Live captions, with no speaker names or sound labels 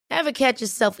Ever catch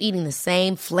yourself eating the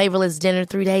same flavorless dinner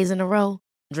 3 days in a row?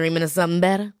 Dreaming of something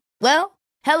better? Well,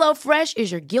 HelloFresh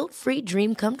is your guilt-free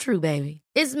dream come true, baby.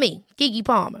 It's me, Keke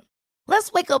Palmer.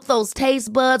 Let's wake up those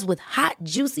taste buds with hot,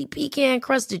 juicy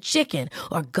pecan-crusted chicken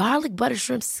or garlic butter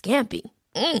shrimp scampi.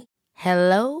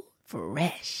 Hello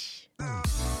Fresh.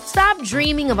 Stop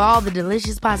dreaming of all the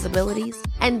delicious possibilities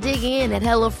and dig in at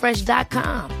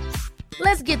HelloFresh.com.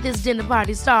 Let's get this dinner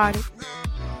party started.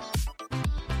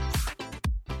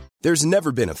 There's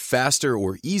never been a faster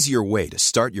or easier way to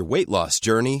start your weight loss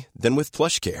journey than with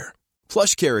PlushCare.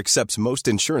 PlushCare accepts most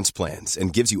insurance plans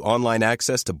and gives you online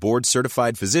access to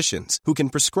board-certified physicians who can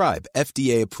prescribe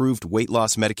FDA-approved weight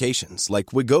loss medications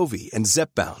like Wegovy and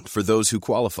Zepbound for those who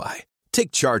qualify.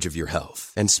 Take charge of your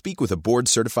health and speak with a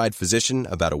board-certified physician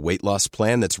about a weight loss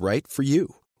plan that's right for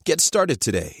you. Get started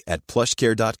today at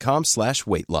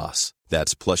plushcare.com/weight loss.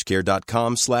 That's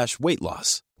plushcare.com/weight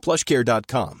loss.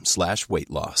 plushcare.com/weight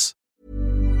loss.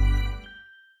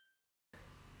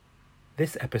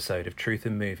 This episode of Truth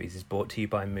and Movies is brought to you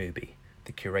by Mubi,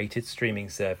 the curated streaming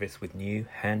service with new,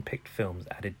 hand-picked films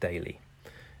added daily.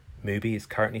 Mubi is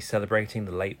currently celebrating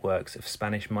the late works of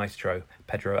Spanish maestro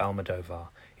Pedro Almodovar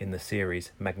in the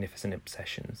series Magnificent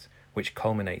Obsessions, which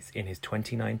culminates in his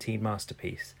 2019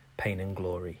 masterpiece, Pain and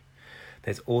Glory.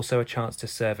 There's also a chance to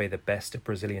survey the best of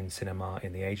Brazilian cinema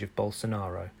in the age of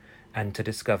Bolsonaro, and to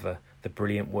discover the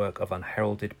brilliant work of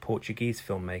unheralded Portuguese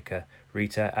filmmaker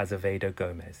Rita Azevedo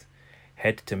Gomes.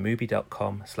 Head to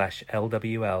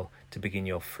mubi.com/LWL to begin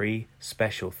your free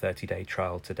special 30-day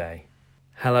trial today.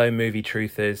 Hello, movie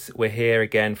truthers. We're here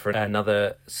again for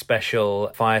another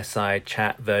special fireside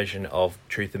chat version of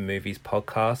Truth and Movies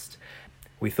podcast.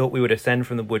 We thought we would ascend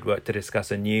from the woodwork to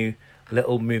discuss a new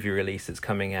little movie release that's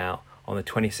coming out on the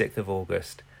 26th of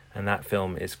August, and that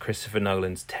film is Christopher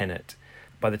Nolan's Tenet.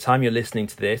 By the time you're listening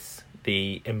to this,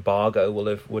 the embargo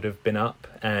would have been up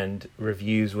and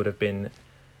reviews would have been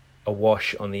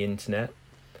awash on the internet.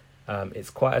 It's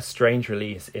quite a strange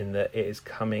release in that it is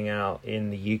coming out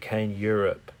in the UK and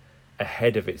Europe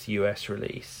ahead of its US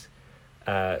release.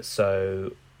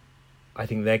 So I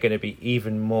think they're going to be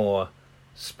even more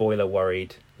spoiler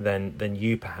worried than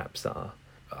you perhaps are.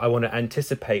 I want to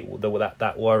anticipate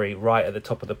that worry right at the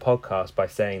top of the podcast by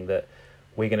saying that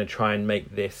we're going to try and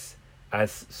make this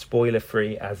as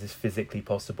spoiler-free as is physically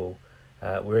possible.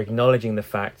 We're acknowledging the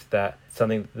fact that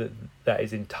something that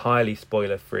is entirely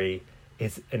spoiler-free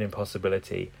is an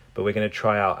impossibility, but we're going to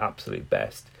try our absolute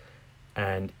best.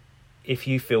 And if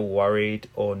you feel worried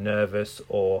or nervous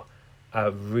or are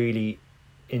really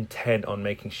intent on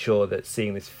making sure that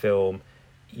seeing this film,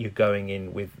 you're going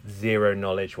in with zero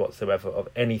knowledge whatsoever of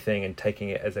anything and taking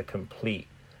it as a complete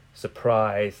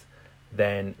surprise,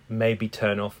 then maybe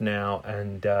turn off now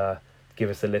and give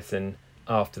us a listen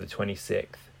after the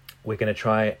 26th. We're going to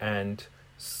try and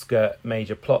skirt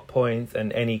major plot points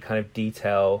and any kind of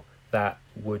detail that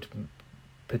would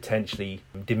potentially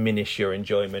diminish your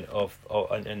enjoyment of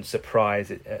and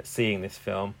surprise at seeing this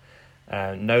film.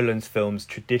 Nolan's films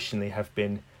traditionally have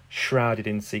been shrouded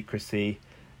in secrecy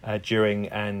during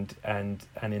and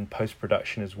in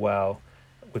post-production as well,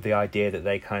 with the idea that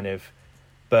they kind of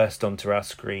burst onto our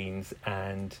screens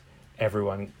and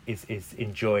everyone is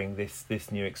enjoying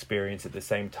this new experience at the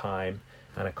same time,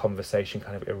 and a conversation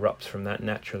kind of erupts from that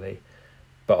naturally.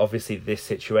 But obviously this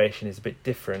situation is a bit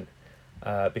different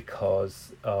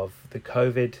because of the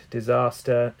COVID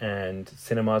disaster and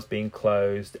cinemas being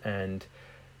closed and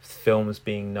films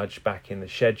being nudged back in the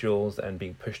schedules and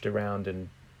being pushed around and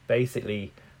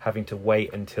basically having to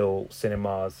wait until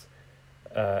cinemas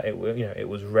it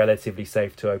was relatively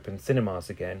safe to open cinemas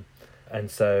again.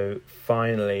 And so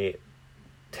finally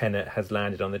Tenet has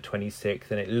landed on the 26th,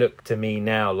 and it looked to me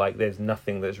now like there's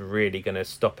nothing that's really going to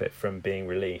stop it from being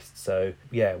released. So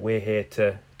yeah, we're here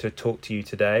to talk to you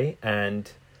today, and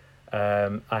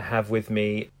I have with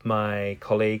me my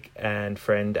colleague and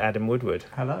friend Adam Woodward.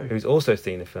 Hello. Who's also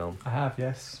seen the film. I have,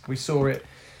 yes. We saw it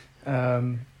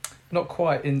not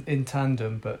quite in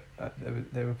tandem, but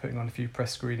they were putting on a few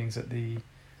press screenings at the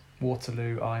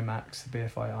Waterloo IMAX, the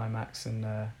BFI IMAX, and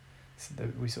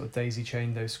we sort of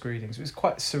daisy-chained those screenings. It was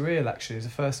quite surreal, actually. It was the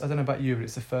first, I don't know about you, but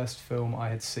it's the first film I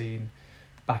had seen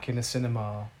back in the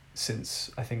cinema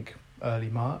since, I think, early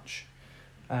March.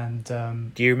 And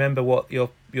do you remember what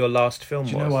your last film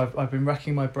was? Do you know, I've been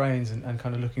racking my brains and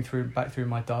kind of looking back through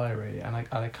my diary, and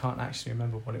I can't actually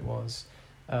remember what it was.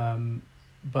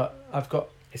 But I've got...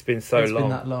 It's been so long. It's been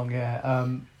that long, yeah.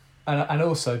 and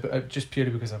also, but just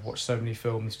purely because I've watched so many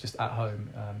films just at home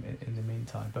in the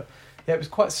meantime. But yeah, it was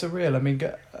quite surreal. I mean,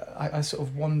 I sort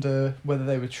of wonder whether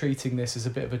they were treating this as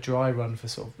a bit of a dry run for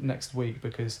sort of next week,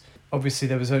 because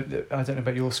obviously I don't know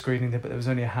about your screening there, but there was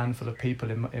only a handful of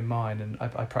people in mine, and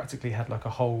I practically had like the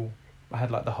whole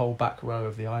back row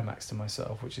of the IMAX to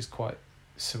myself, which is quite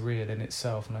surreal in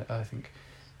itself. And I think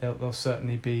there'll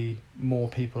certainly be more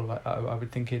people, like I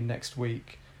would think, in next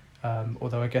week.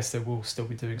 Although I guess they will still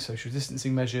be doing social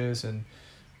distancing measures, and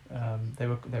they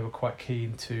were quite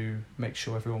keen to make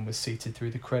sure everyone was seated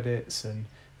through the credits, and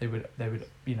they would there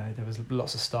was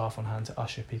lots of staff on hand to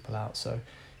usher people out. So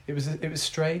it was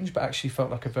strange, but actually felt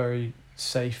like a very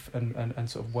safe and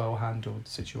sort of well handled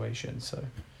situation. So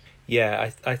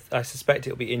yeah, I suspect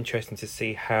it'll be interesting to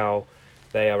see how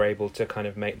they are able to kind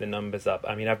of make the numbers up.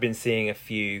 I mean, I've been seeing a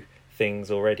few things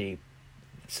already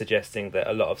suggesting that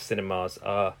a lot of cinemas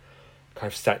are kind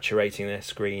of saturating their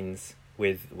screens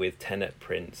with Tenet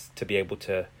prints to be able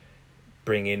to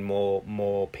bring in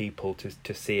more people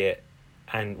to see it,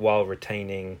 and while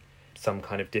retaining some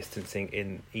kind of distancing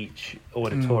in each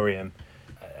auditorium.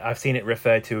 I've seen it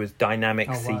referred to as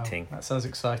dynamic seating. That sounds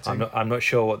exciting. I'm not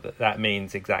sure what that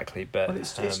means exactly, but well,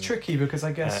 it's tricky because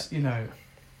I guess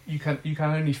you can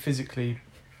only physically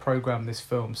program this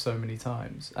film so many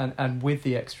times, and with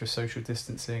the extra social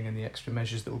distancing and the extra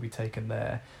measures that will be taken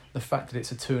there, the fact that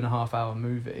it's a 2.5 hour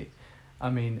movie, I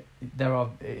mean,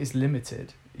 it is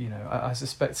limited. I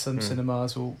suspect some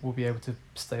cinemas will be able to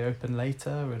stay open later,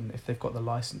 and if they've got the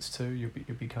license to, you'll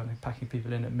be kind of packing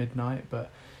people in at midnight.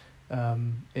 But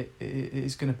it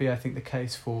is going to be, I think, the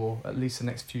case for at least the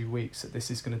next few weeks that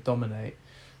this is going to dominate,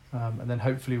 and then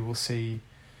hopefully we'll see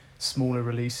smaller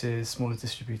releases, smaller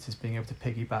distributors being able to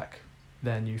piggyback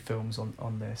their new films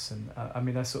on this. And I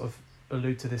mean, I sort of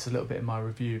allude to this a little bit in my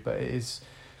review, but it is.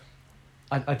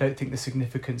 I don't think the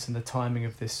significance and the timing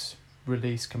of this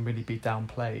release can really be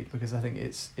downplayed, because I think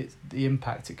it's the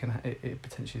impact it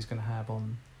potentially is going to have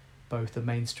on both the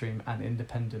mainstream and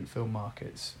independent film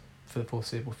markets for the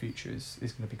foreseeable future is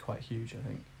going to be quite huge, I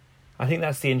think. I think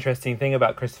that's the interesting thing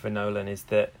about Christopher Nolan, is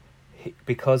that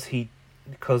because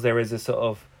there is a sort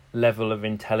of level of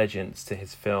intelligence to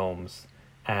his films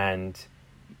and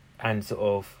sort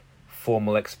of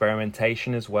formal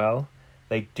experimentation as well,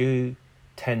 they do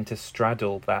tend to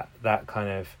straddle that kind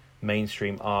of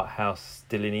mainstream art house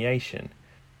delineation.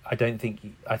 I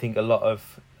think a lot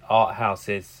of art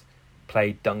houses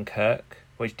played Dunkirk,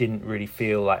 which didn't really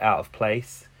feel like out of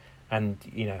place, and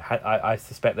I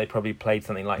suspect they probably played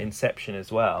something like Inception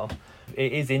as well.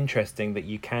 It is interesting that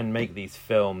you can make these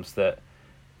films that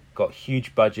got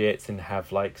huge budgets and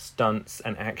have like stunts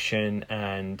and action,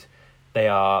 and they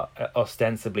are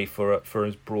ostensibly for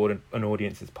as broad an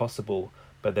audience as possible,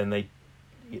 but then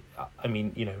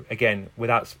again,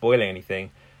 without spoiling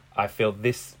anything, I feel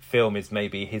this film is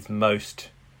maybe his most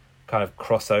kind of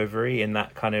crossovery in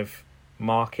that kind of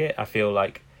market. I feel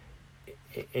like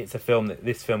it's a film that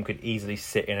this film could easily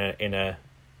sit in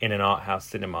an art house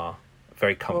cinema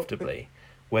very comfortably.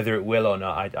 Whether it will or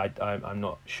not, I'm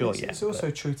not sure yet. It's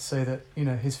also true to say that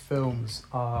his films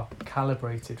are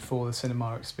calibrated for the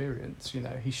cinema experience.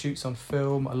 He shoots on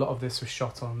film. A lot of this was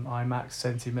shot on IMAX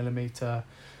 70mm.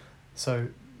 So,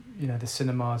 the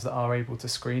cinemas that are able to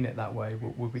screen it that way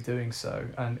will be doing so.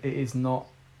 And it is not...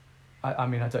 I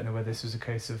mean, I don't know whether this was a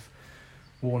case of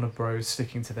Warner Bros.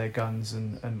 Sticking to their guns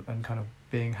and kind of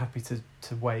being happy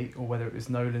to wait, or whether it was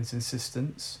Nolan's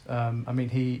insistence. I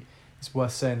mean, it's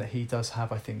worth saying that he does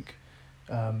have, I think,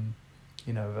 a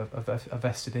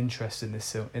vested interest in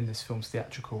this film's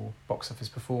theatrical box office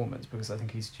performance, because I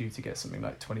think he's due to get something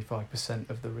like 25%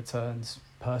 of the returns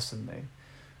personally.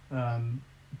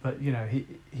 But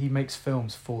he makes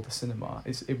films for the cinema.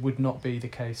 It would not be the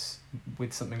case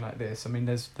with something like this. I mean,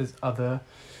 there's other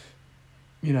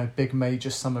big major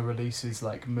summer releases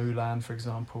like Mulan, for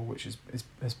example, which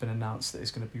has been announced that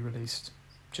it's going to be released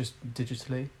just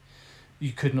digitally.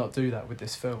 You could not do that with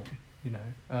this film,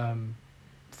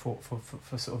 for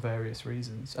sort of various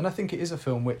reasons. And I think it is a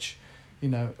film which,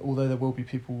 although there will be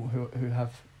people who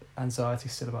have anxiety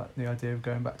still about the idea of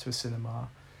going back to a cinema,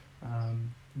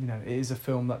 it is a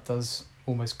film that does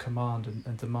almost command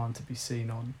and demand to be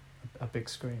seen on a big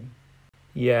screen.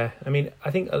 Yeah, I mean, I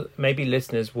think maybe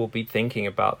listeners will be thinking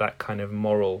about that kind of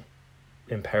moral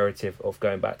imperative of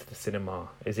going back to the cinema.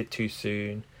 Is it too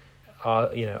soon?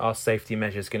 Are safety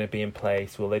measures going to be in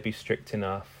place? Will they be strict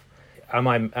enough? Am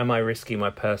I risking my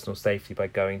personal safety by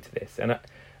going to this? And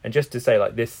just to say,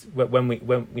 like, this, when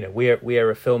we are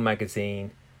a film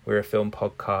magazine, we're a film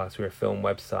podcast, we're a film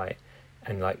website,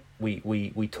 and like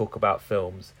we talk about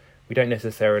films. We don't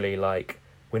necessarily like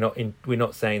we're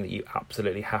not saying that you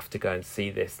absolutely have to go and see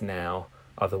this now,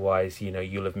 otherwise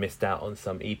you'll have missed out on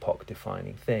some epoch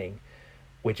defining thing.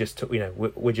 We're just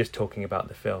we're just talking about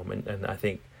the film, and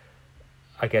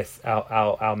I guess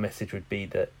our message would be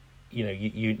that you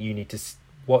need to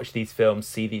watch these films,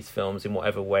 see these films in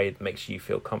whatever way that makes you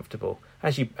feel comfortable,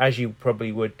 as you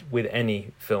probably would with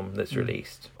any film that's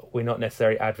released. We're not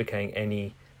necessarily advocating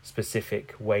any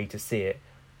specific way to see it,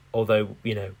 although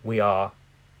we are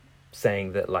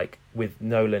saying that, like with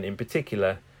Nolan in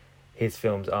particular, his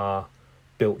films are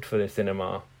built for the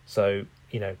cinema, so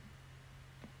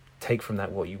take from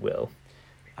that what you will.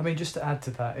 I mean, just to add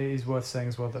to that, it is worth saying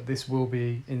as well that this will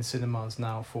be in cinemas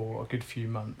now for a good few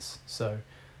months, so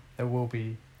there will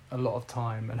be a lot of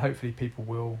time, and hopefully people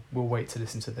will wait to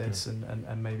listen to this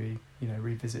and maybe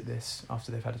revisit this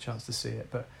after they've had a chance to see it.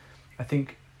 But I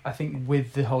think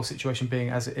with the whole situation being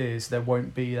as it is, there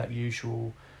won't be that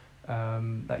usual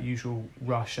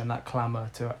rush and that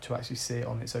clamour to actually see it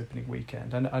on its opening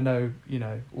weekend. And I know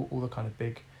all the kind of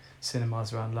big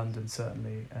cinemas around London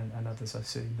certainly, and others I've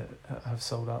seen that have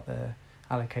sold out their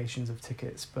allocations of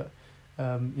tickets, but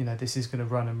this is going to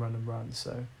run and run and run.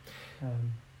 So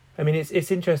I mean,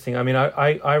 it's interesting. I mean,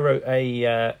 I wrote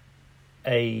a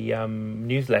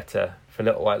newsletter for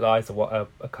Little White Lies about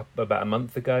a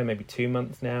month ago, maybe 2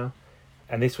 months now,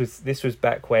 and this was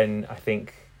back when I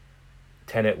think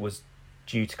Tenet was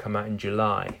due to come out in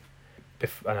July,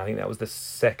 and I think that was the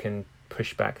second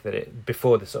pushback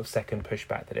before the sort of second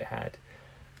pushback that it had,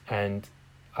 and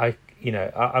I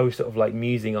was sort of like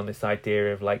musing on this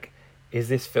idea of like, is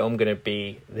this film going to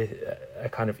be a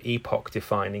kind of epoch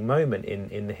defining moment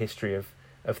in the history of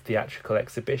theatrical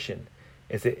exhibition?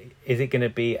 Is it going to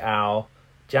be our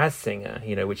Jazz Singer,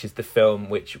 which is the film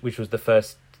which was the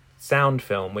first sound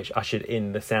film which ushered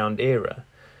in the sound era?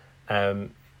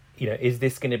 Is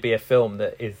this going to be a film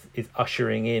that is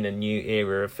ushering in a new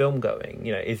era of film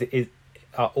going?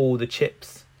 Are all the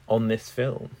chips on this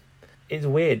film? It's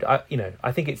weird.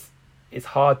 I think it's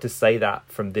hard to say that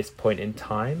from this point in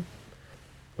time,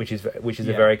 which is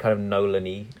a very kind of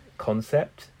Nolan-y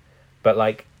concept. But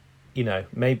like,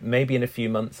 maybe in a few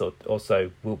months or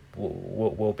so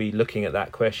we'll be looking at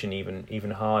that question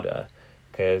even harder,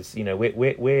 because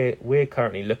we're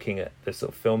currently looking at the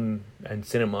sort of film and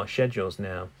cinema schedules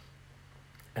now,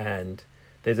 and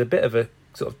there's a bit of a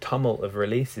sort of tumult of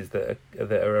releases that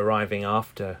are arriving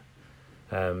after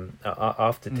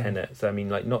Tenet. So I mean,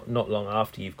 like not long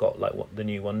after, you've got like the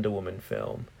new Wonder Woman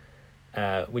film,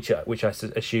 which I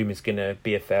assume is going to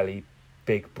be a fairly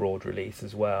big broad release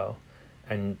as well.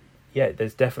 And yeah,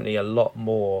 there's definitely a lot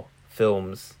more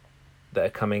films that are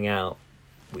coming out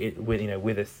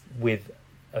with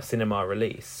a cinema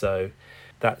release. So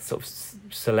that sort of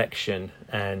selection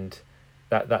and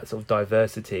that sort of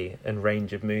diversity and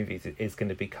range of movies is going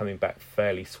to be coming back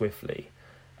fairly swiftly.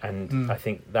 And I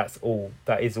think that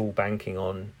is all banking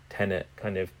on Tenet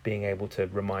kind of being able to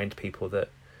remind people that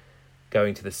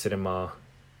going to the cinema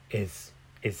is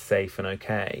safe and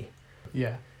okay.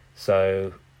 Yeah.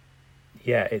 So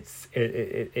yeah, it's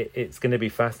going to be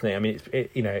fascinating. I mean,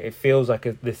 it feels like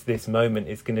this moment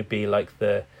is going to be like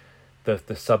the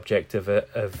subject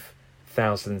of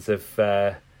thousands of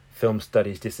film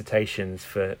studies dissertations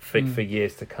for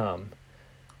years to come.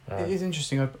 It is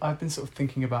interesting. I've been sort of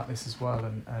thinking about this as well,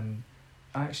 and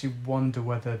I actually wonder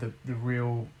whether the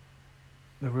real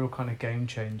kind of game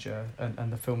changer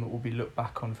and the film that will be looked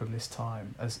back on from this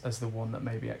time as the one that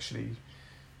maybe actually,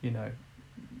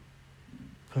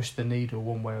 pushed the needle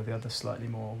one way or the other slightly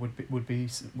more would be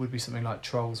something like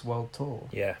Trolls World Tour.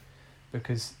 Yeah.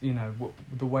 Because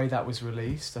the way that was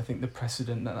released, I think the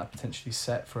precedent that potentially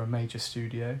set for a major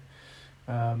studio,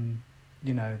 that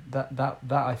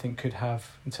I think could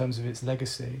have in terms of its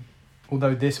legacy.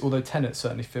 Although Tenet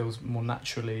certainly feels more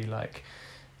naturally like,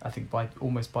 I think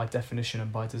almost by definition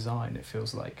and by design, it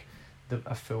feels like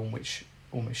a film which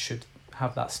almost should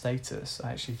have that status.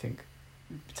 I actually think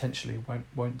potentially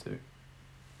won't do.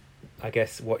 I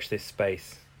guess watch this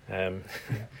space.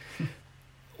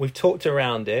 We've talked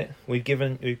around it. We've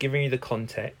given you the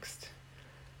context.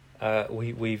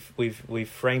 We've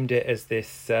framed it as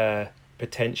this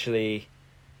potentially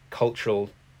cultural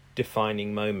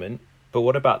defining moment. But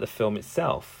what about the film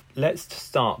itself? Let's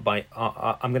start by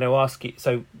I'm going to ask you.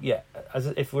 So yeah,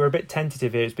 if we're a bit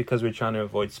tentative here, it's because we're trying to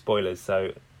avoid spoilers.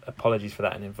 So apologies for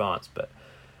that in advance. But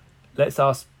let's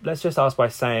just ask by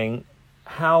saying,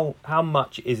 how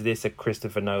much is this a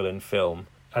Christopher Nolan film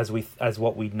as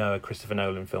what we know a Christopher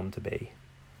Nolan film to be?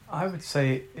 I would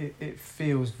say it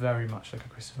feels very much like a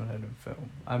Christopher Nolan film.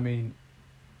 I mean,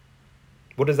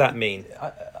 what does that mean?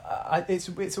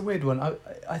 It's a weird one.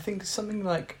 I think something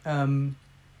like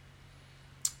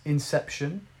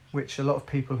Inception, which a lot of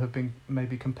people have been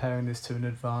maybe comparing this to in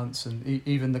advance, and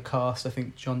even the cast, I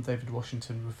think John David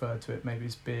Washington referred to it maybe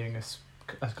as being a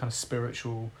kind of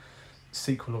spiritual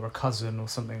sequel or a cousin or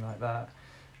something like that.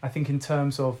 I think in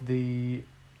terms of the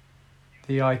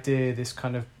idea, this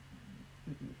kind of,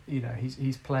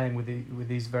 he's playing with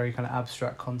these very kind of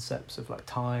abstract concepts of like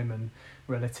time and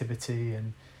relativity,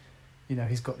 and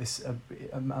he's got this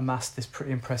amassed this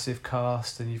pretty impressive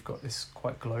cast, and you've got this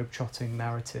quite globe-trotting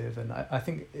narrative, and I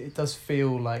think it does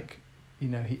feel like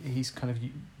he's kind of,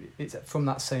 it's from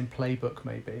that same playbook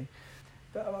maybe.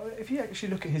 But if you actually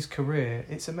look at his career,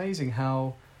 it's amazing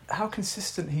how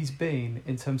consistent he's been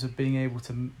in terms of being able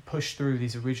to push through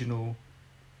these original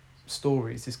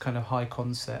stories, this kind of high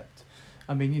concept.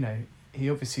 I mean, he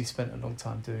obviously spent a long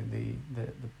time doing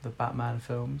the Batman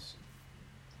films.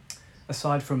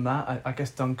 Aside from that, I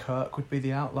guess Dunkirk would be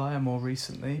the outlier more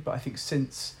recently, but I think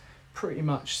pretty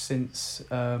much since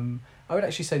I would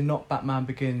actually say not Batman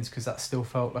Begins, because that still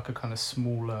felt like a kind of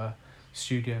smaller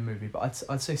studio movie, but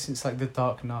I'd say since like The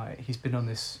Dark Knight, he's been on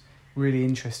this really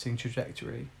interesting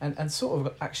trajectory, and sort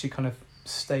of actually kind of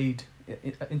stayed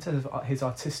in terms of his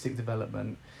artistic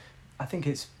development. I think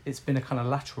it's been a kind of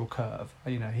lateral curve.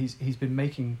 He's been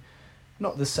making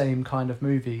not the same kind of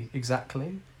movie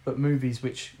exactly, but movies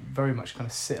which very much kind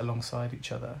of sit alongside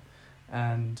each other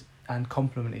and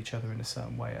complement each other in a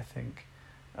certain way, I think.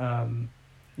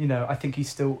 I think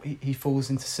he falls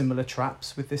into similar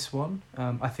traps with this one.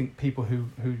 I think people who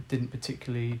didn't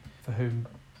particularly, for whom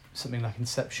something like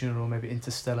Inception or maybe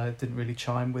Interstellar didn't really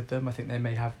chime with them, I think they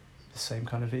may have the same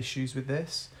kind of issues with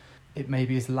this. It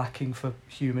maybe is lacking for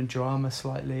human drama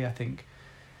slightly. I think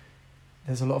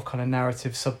there's a lot of kind of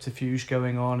narrative subterfuge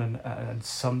going on, and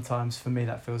sometimes for me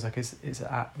that feels like it's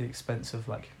at the expense of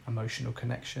like emotional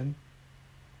connection.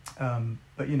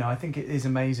 But I think it is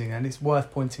amazing, and it's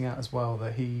worth pointing out as well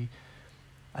that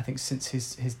I think since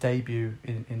his debut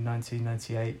in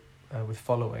 1998 with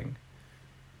Following,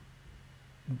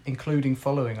 including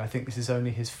Following, I think this is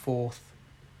only his fourth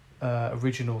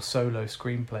original solo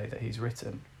screenplay that he's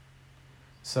written.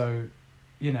 So,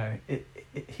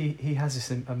 he has this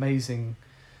amazing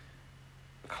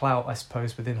clout, I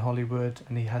suppose, within Hollywood,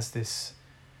 and he has this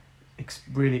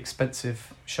really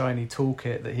expensive, shiny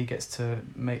toolkit that he gets to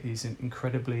make these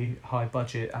incredibly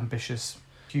high-budget, ambitious,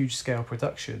 huge-scale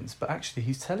productions. But actually,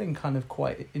 he's telling kind of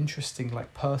quite interesting,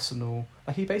 like personal.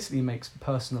 Like he basically makes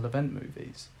personal event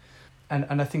movies,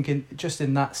 and I think in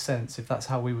that sense, if that's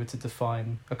how we were to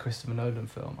define a Christopher Nolan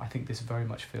film, I think this very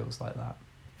much feels like that.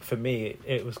 For me,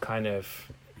 it was kind of,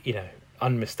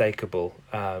 unmistakable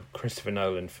Christopher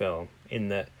Nolan film, in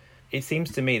that it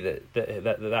seems to me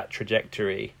that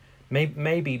trajectory,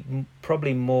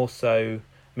 probably more so.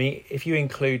 I mean, if you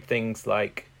include things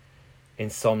like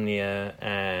Insomnia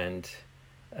and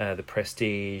The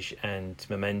Prestige and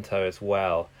Memento as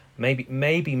well,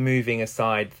 maybe moving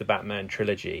aside the Batman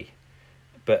trilogy,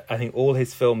 but I think all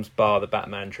his films bar the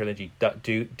Batman trilogy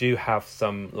do have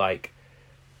some like.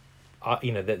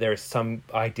 That there is some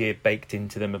idea baked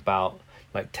into them about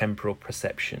like temporal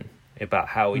perception, about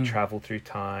how we travel through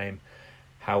time,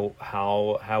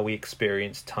 how we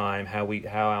experience time, how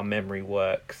our memory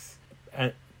works,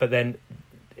 but then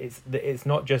it's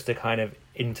not just a kind of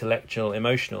intellectual,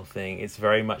 emotional thing. It's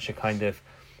very much a kind of,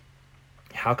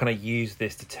 how can I use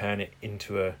this to turn it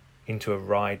into a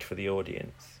ride for the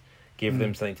audience, give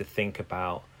them something to think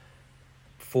about,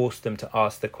 force them to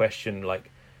ask the question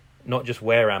like, not just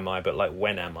where am I, but like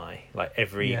when am I? Like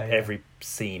every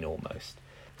scene almost.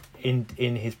 In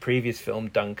his previous film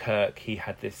Dunkirk, he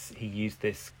used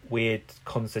this weird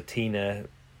concertina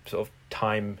sort of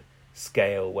time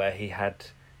scale where he had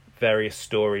various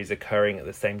stories occurring at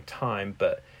the same time,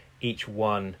 but each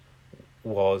one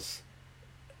was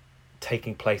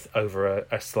taking place over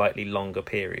a slightly longer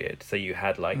period. So you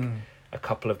had like a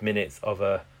couple of minutes of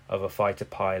a fighter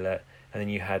pilot, and then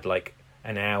you had like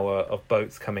an hour of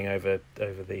boats coming over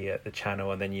the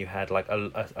channel, and then you had like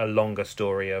a longer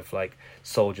story of like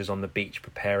soldiers on the beach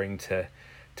preparing to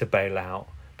bail out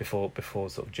before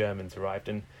sort of Germans arrived.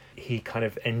 And he kind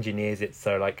of engineers it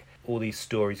so like all these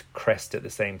stories crest at the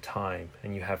same time,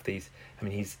 and you have these. I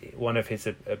mean, one of his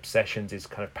obsessions is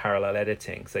kind of parallel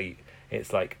editing. So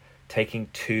it's like taking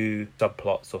two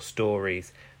subplots or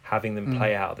stories, having them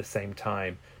play out at the same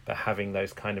time, but having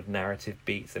those kind of narrative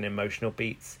beats and emotional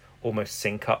beats almost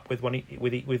sync up with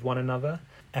one another.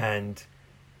 And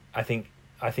I think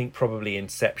probably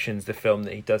Inception's the film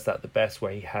that he does that the best,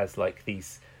 where he has like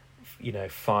these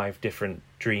 5 different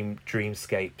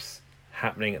dreamscapes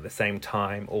happening at the same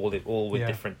time, all with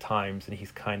different times, and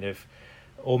he's kind of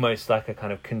almost like a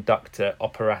kind of conductor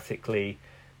operatically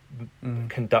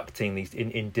conducting these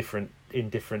in different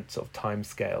sort of time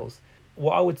scales.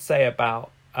 What I would say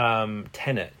about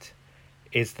Tenet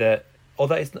is that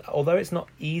although it's not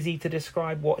easy to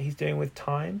describe what he's doing with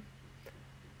time,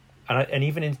 and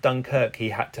even in Dunkirk he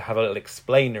had to have a little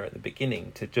explainer at the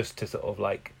beginning to sort of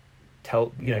like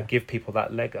tell give people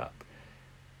that leg up.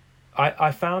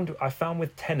 I found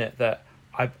with Tenet that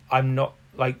I'm not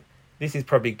like, this is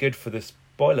probably good for the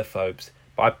spoiler phobes,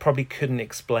 but I probably couldn't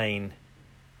explain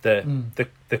the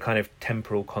kind of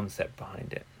temporal concept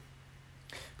behind it.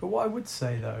 But what I would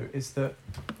say though is that,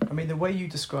 I mean, the way you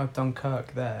describe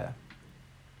Dunkirk there,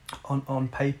 on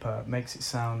paper makes it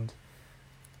sound,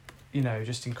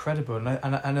 just incredible.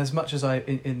 And as much as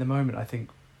in the moment I think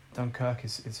Dunkirk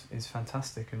is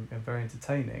fantastic and very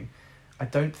entertaining, I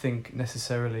don't think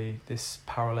necessarily this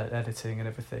parallel editing and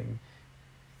everything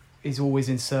is always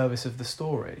in service of the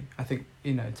story. I think,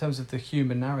 in terms of the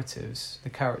human narratives,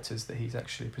 the characters that he's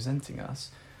actually presenting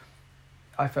us,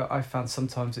 I found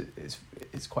sometimes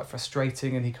it's quite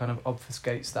frustrating, and he kind of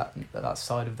obfuscates that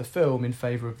side of the film in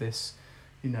favour of this,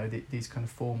 these kind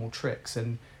of formal tricks.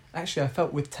 And actually I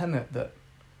felt with Tenet that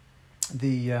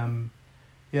the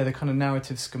kind of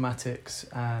narrative schematics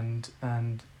and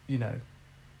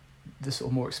the sort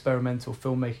of more experimental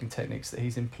filmmaking techniques that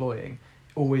he's employing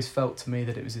always felt to me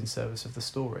that it was in service of the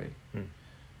story,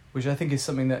 which I think is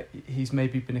something that he's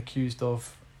maybe been accused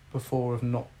of before, of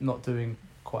not doing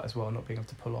quite as well, not being able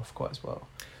to pull off quite as well.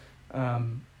 I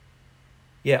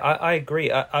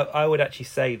agree. I would actually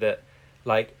say that,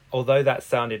 like, although that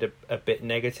sounded a bit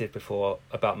negative before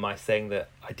about my saying that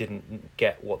I didn't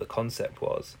get what the concept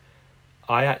was,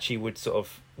 I actually would sort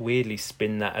of weirdly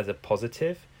spin that as a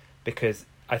positive, because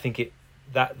I think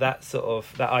that sort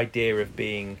of that idea of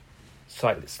being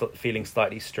feeling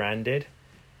slightly stranded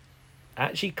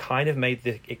actually kind of made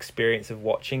the experience of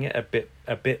watching it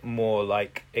a bit more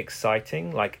like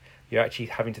exciting. Like, you're actually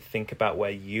having to think about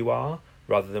where you are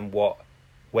rather than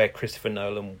where Christopher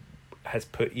Nolan has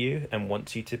put you and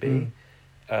wants you to be.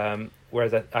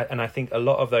 Whereas I think a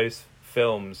lot of those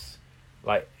films,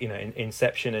 like, in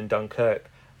Inception and Dunkirk,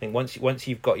 I think once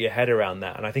you've got your head around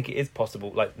that, and I think it is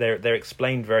possible, like they're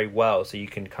explained very well, so you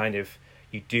can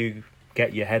you do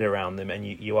get your head around them, and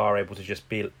you are able to just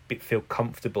feel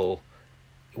comfortable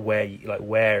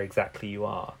where exactly you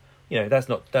are. That's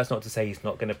not to say he's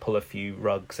not going to pull a few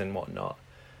rugs and whatnot,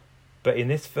 but in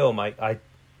this film it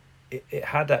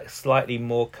had that slightly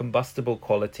more combustible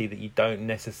quality that you don't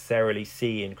necessarily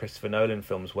see in Christopher Nolan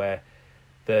films, where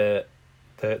the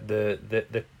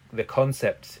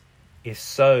concept is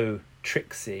so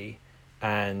tricksy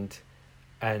and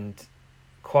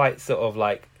quite sort of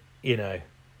like,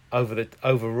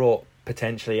 overwrought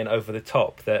potentially and over the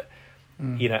top, that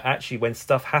actually when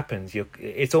stuff happens,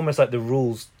 it's almost like the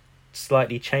rules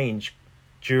slightly change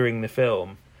during the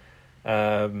film.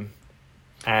 And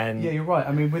you're right.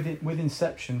 I mean, with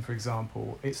Inception, for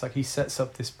example, it's like he sets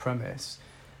up this premise,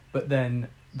 but then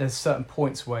there's certain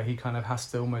points where he kind of has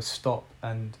to almost stop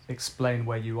and explain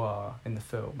where you are in the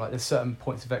film. Like, there's certain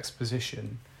points of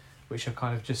exposition which are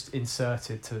kind of just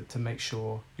inserted to make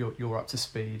sure you're up to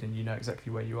speed and you know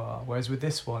exactly where you are. Whereas with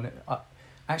this one, I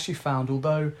actually found,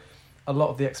 although a lot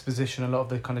of the exposition, a lot of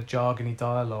the kind of jargony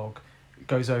dialogue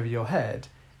goes over your head,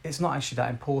 it's not actually that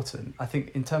important. I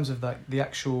think in terms of the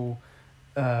actual,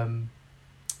 the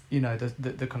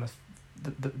kind of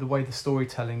the way the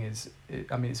storytelling is,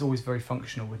 it's always very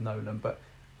functional with Nolan, but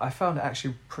I found it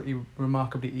actually pretty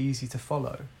remarkably easy to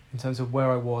follow in terms of where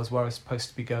I was supposed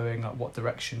to be going, like what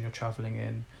direction you're travelling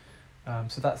in.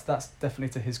 So that's definitely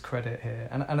to his credit here,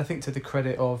 and I think to the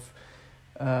credit of,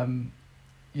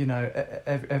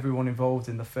 everyone involved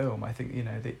in the film. I think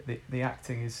the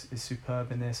acting is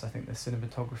superb in this. I think the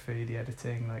cinematography, the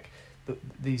editing, like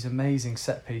these amazing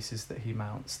set pieces that he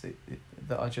mounts, that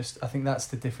I think that's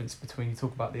the difference between, you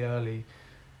talk about the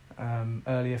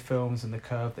earlier films and the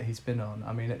curve that he's been on.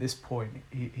 I mean, at this point,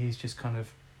 he's just kind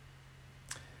of,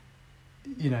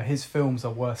 his films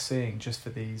are worth seeing just for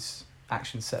these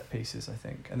action set pieces, I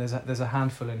think. And there's a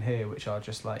handful in here which are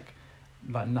just like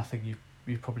nothing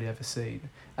you've probably ever seen.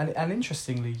 And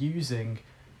interestingly, using,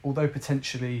 although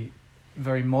potentially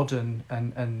very modern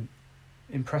and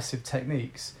impressive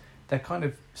techniques, they're kind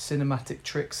of cinematic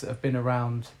tricks that have been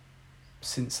around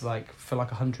since for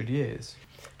 100 years.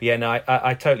 But yeah, no,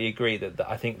 I totally agree that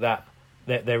I think that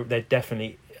they're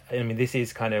definitely, this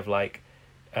is kind of like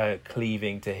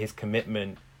cleaving to his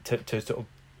commitment to sort of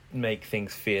make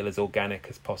things feel as organic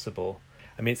as possible.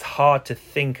 It's hard to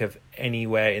think of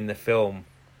anywhere in the film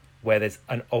where there's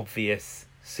an obvious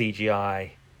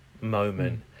CGI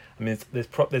moment. I mean,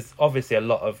 there's obviously a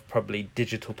lot of probably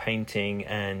digital painting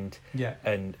and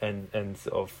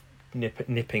sort of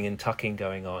nipping and tucking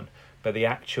going on, but the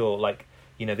actual, like,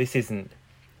 you know, this isn't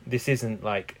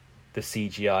like the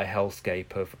CGI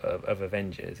hellscape of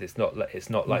Avengers. It's not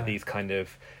like these kind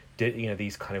of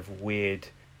these kind of weird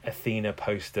Athena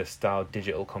poster style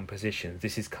digital compositions.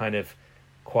 This is kind of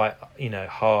quite, you know,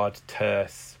 hard,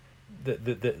 terse.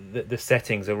 The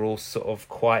settings are all sort of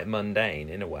quite mundane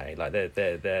in a way. Like they're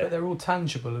but they're all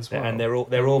tangible as well. And they're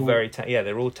all very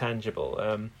they're all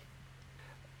tangible.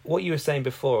 What you were saying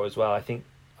before as well, I think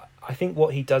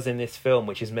what he does in this film,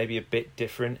 which is maybe a bit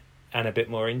different and a bit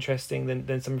more interesting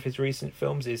than some of his recent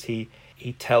films, is he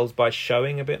tells by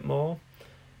showing a bit more.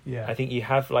 Yeah. I think you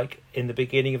have, like, in the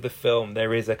beginning of the film,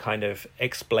 there is a kind of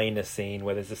explainer scene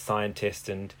where there's a scientist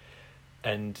and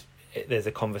there's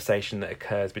a conversation that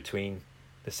occurs between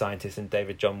the scientist and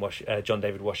John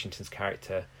David Washington's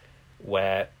character,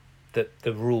 where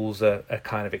the rules are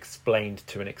kind of explained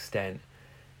to an extent,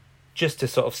 just to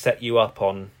sort of set you up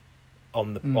on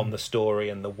the story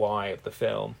and the why of the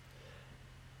film.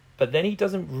 But then he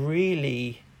doesn't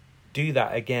really do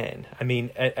that again. I mean,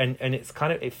 and it's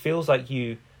kind of, it feels like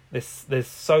there's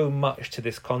so much to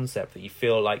this concept that you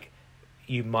feel like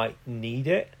you might need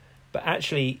it, but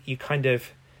actually you kind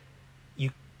of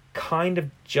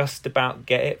just about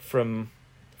get it from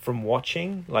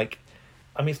watching. Like,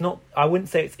 I mean, it's not, I wouldn't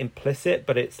say it's implicit,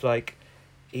 but it's like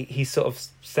he's sort of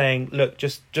saying, look,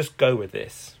 just go with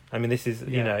this. I mean, this is,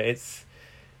 you know, it's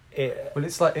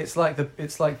like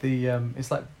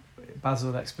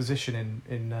Basil Exposition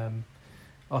in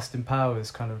Austin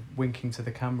Powers kind of winking to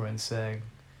the camera and saying,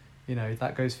 you know,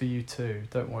 that goes for you too,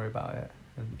 don't worry about it.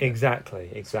 Exactly.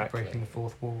 Breaking the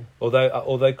fourth wall.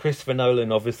 Although Christopher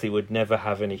Nolan obviously would never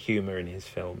have any humour in his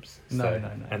films. So, no.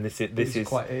 And this is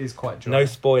quite dry. No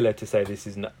spoiler to say this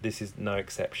is no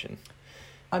exception.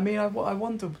 I mean, I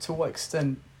wonder to what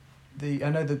extent I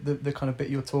know the kind of bit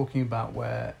you're talking about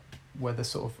where the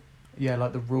sort of,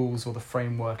 like the rules or the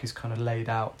framework is kind of laid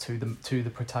out to the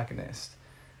protagonist,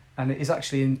 and it is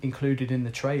actually included in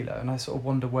the trailer, and I sort of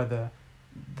wonder whether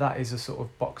that is a sort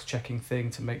of box checking thing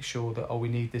to make sure that, we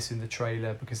need this in the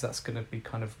trailer because that's going to be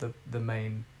kind of the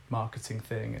main marketing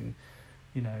thing, and,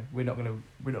 you know, we're not going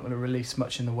to release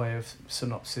much in the way of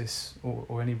synopsis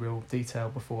or any real detail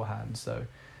beforehand, so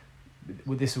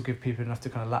this will give people enough to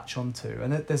kind of latch onto.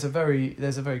 And there's a very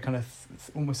kind of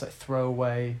almost like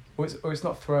throwaway, or it's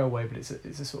not throwaway, but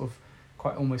it's a sort of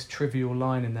quite almost trivial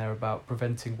line in there about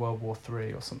preventing World War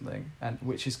III or something, and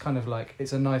which is kind of like,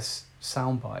 it's a nice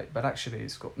soundbite, but actually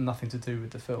it's got nothing to do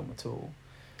with the film at all.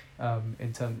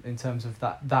 In terms of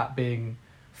that being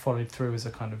followed through as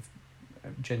a kind of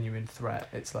genuine threat,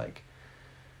 it's like,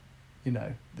 you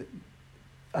know,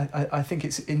 I think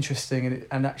it's interesting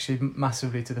and actually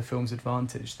massively to the film's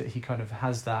advantage that he kind of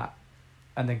has that,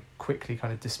 and then quickly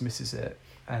kind of dismisses it.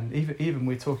 And even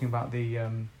we're talking about the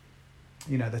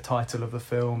you know, the title of the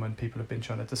film, and people have been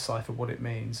trying to decipher what it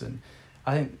means, and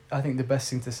I think the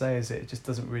best thing to say is it just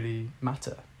doesn't really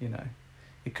matter. You know,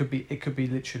 it could be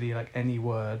literally like any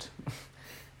word.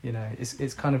 You know,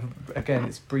 it's kind of, again,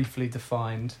 it's briefly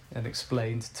defined and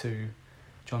explained to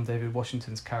John David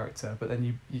Washington's character, but then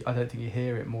you I don't think you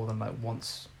hear it more than like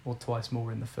once or twice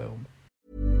more in the film.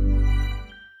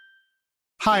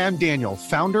 Hi, I'm Daniel,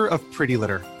 founder of Pretty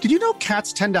Litter. Did you know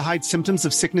cats tend to hide symptoms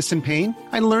of sickness and pain?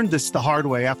 I learned this the hard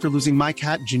way after losing my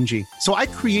cat, Gingy. So I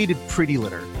created Pretty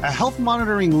Litter, a health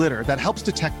monitoring litter that helps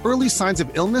detect early signs of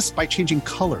illness by changing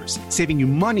colors, saving you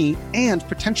money and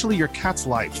potentially your cat's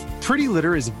life. Pretty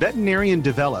Litter is veterinarian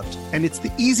developed, and it's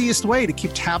the easiest way to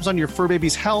keep tabs on your fur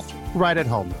baby's health right at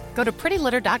home. Go to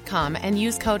prettylitter.com and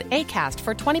use code ACAST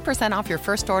for 20% off your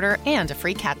first order and a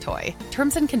free cat toy.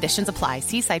 Terms and conditions apply.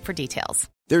 See site for details.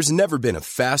 There's never been a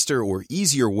faster or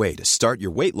easier way to start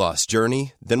your weight loss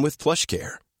journey than with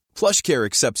PlushCare. PlushCare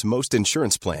accepts most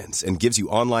insurance plans and gives you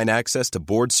online access to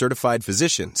board-certified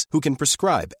physicians who can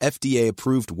prescribe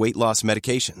FDA-approved weight loss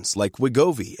medications like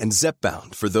Wegovy and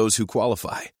Zepbound for those who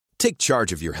qualify. Take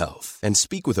charge of your health and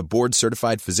speak with a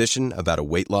board-certified physician about a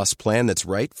weight loss plan that's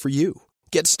right for you.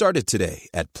 Get started today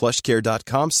at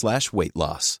plushcare.com/weight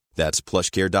loss. That's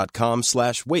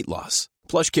plushcare.com/weight loss.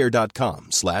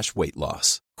 plushcare.com/weight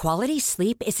loss. Quality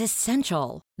sleep is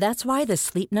essential. That's why the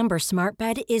Sleep Number Smart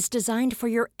Bed is designed for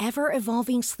your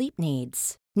ever-evolving sleep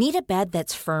needs. Need a bed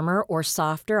that's firmer or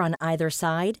softer on either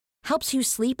side? Helps you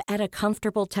sleep at a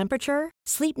comfortable temperature?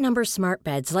 Sleep Number Smart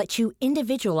Beds let you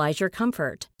individualize your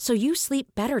comfort so you sleep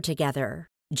better together.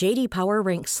 JD Power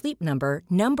ranks Sleep Number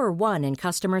number 1 in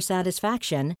customer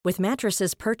satisfaction with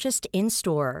mattresses purchased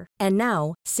in-store. And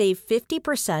now, save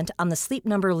 50% on the Sleep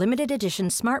Number Limited Edition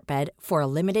Smart Bed for a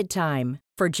limited time.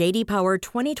 For JD Power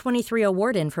 2023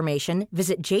 award information,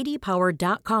 visit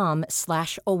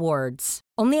jdpower.com/awards.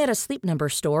 Only at a Sleep Number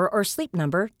store or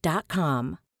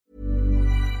sleepnumber.com.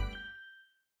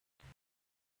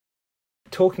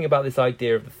 Talking about this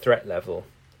idea of the threat level,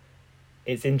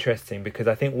 it's interesting because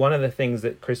I think one of the things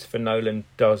that Christopher Nolan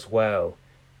does well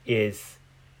is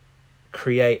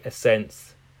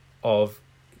creates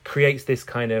this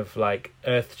kind of like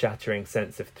earth-shattering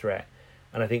sense of threat.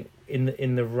 And I think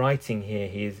in the writing here,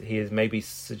 he has maybe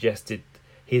suggested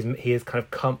he has kind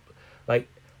of come, like,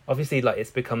 obviously, like,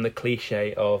 it's become the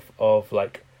cliche of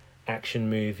like action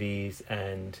movies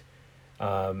and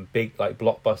big like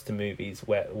blockbuster movies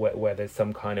where there's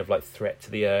some kind of like threat to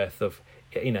the earth of,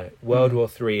 you know, World War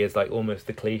III is like almost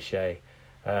the cliche.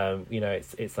 You know,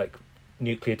 it's like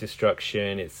nuclear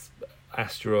destruction, it's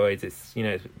asteroids, it's, you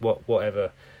know, it's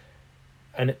whatever.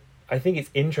 And I think it's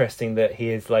interesting that he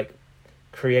has like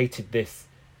created this,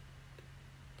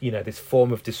 you know, this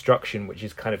form of destruction which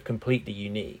is kind of completely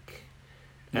unique.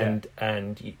 And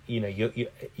you know,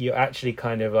 you're actually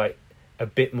kind of like a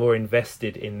bit more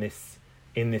invested in this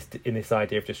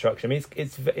idea of destruction. I mean,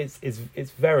 it's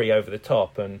very over the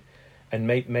top, and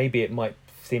maybe it might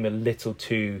seem a little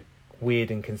too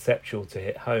weird and conceptual to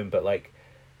hit home, but like,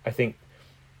 I think,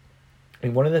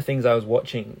 and one of the things I was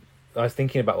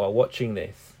thinking about while watching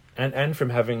this, and from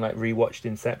having like rewatched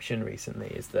Inception recently,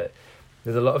 is that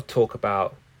there's a lot of talk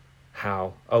about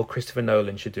how, Christopher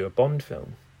Nolan should do a Bond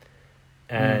film.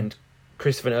 And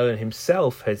Christopher Nolan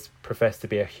himself has professed to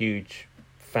be a huge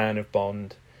fan of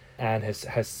Bond and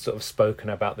has sort of spoken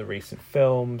about the recent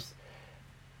films.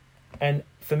 And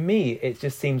for me, it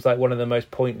just seems like one of the most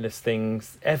pointless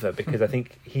things ever, because I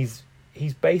think he's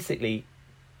basically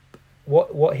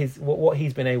what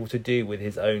he's been able to do with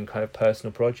his own kind of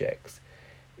personal projects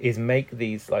is make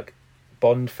these like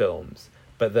Bond films,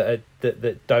 but that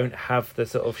don't have the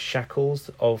sort of shackles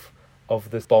of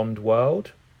the Bond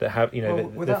world, that have, you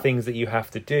know, the things that you have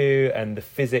to do, and the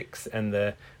physics and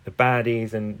the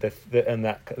baddies and the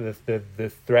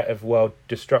threat of world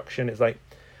destruction. It's like,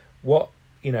 what,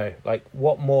 you know, like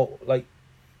what more, like,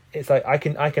 it's like I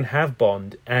can have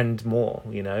Bond and more,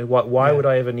 you know. Why would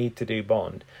I ever need to do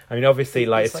Bond? I mean, obviously,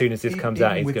 like, as soon as this comes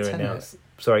out, he's going to announce.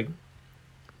 Sorry,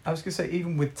 I was going to say,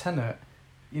 even with Tenet,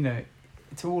 you know,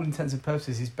 to all intents and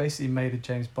purposes, he's basically made a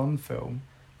James Bond film.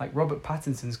 Like, Robert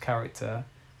Pattinson's character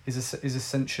is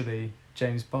essentially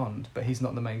James Bond, but he's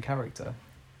not the main character.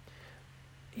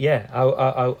 Yeah,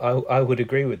 I would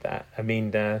agree with that. I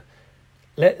mean,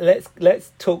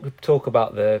 let's talk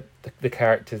about the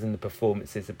characters and the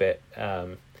performances a bit.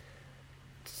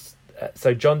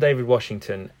 So John David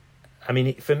Washington, I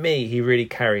mean, for me, he really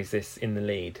carries this in the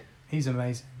lead. He's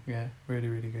amazing. Yeah, really,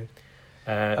 really good.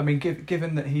 I mean,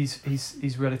 given that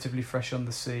he's relatively fresh on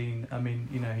the scene. I mean,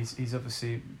 you know, he's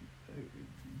obviously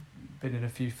been in a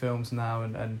few films now,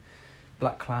 and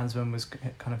Black Klansman was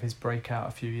kind of his breakout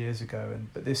a few years ago,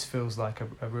 but this feels like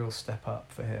a real step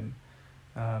up for him.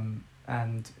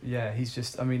 And yeah, he's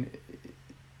just, I mean,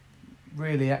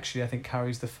 really, actually, I think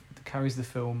carries the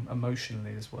film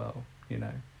emotionally as well. You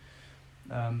know,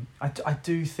 I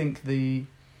do think the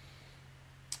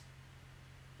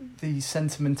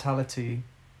sentimentality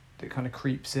that kind of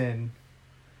creeps in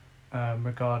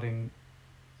regarding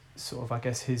sort of, I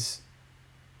guess, his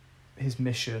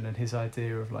mission and his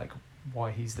idea of like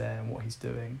why he's there and what he's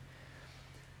doing.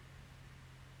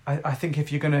 I think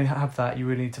if you're going to have that, you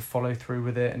really need to follow through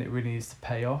with it, and it really needs to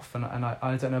pay off. And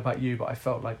I don't know about you, but I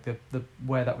felt like the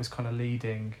where that was kind of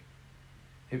leading,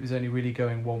 it was only really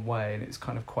going one way, and it's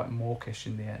kind of quite mawkish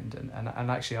in the end.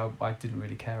 And actually, I didn't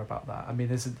really care about that. I mean,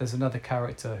 there's another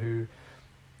character who,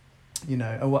 you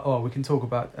know, we can talk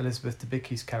about Elizabeth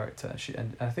Debicki's character.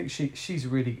 And I think she's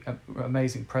really an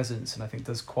amazing presence, and I think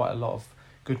does quite a lot of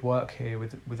good work here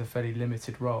with a fairly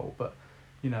limited role. But,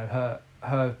 you know,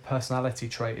 her personality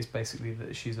trait is basically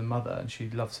that she's a mother and she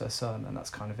loves her son, and that's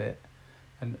kind of it.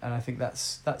 And I think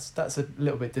that's a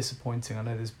little bit disappointing. I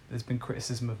know there's been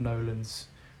criticism of Nolan's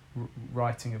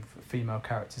writing of female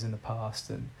characters in the past,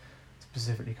 and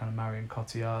specifically kind of Marion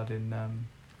Cotillard in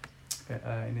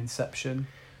Inception.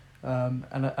 And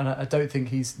I don't think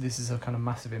this is a kind of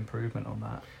massive improvement on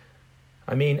that.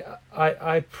 I mean,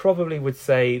 I probably would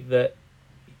say that,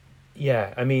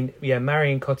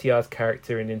 Marion Cotillard's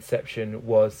character in Inception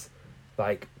was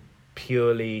like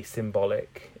purely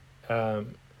symbolic, I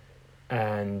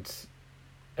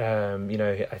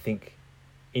think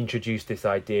introduced this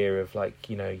idea of like,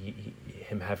 you know,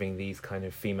 him having these kind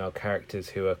of female characters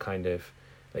who are kind of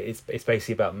like, it's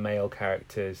basically about male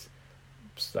characters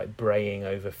like braying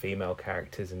over female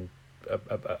characters and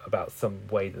about some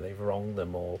way that they've wronged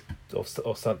them or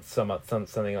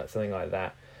something like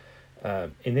that.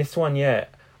 In this one, yeah,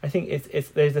 I think it's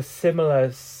there's a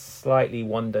similar slightly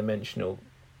one-dimensional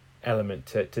element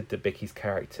to Debicki's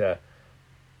character,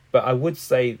 but I would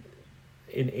say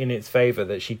in its favour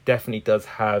that she definitely does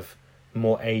have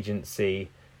more agency.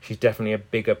 She's definitely a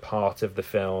bigger part of the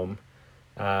film.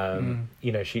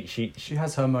 You know, she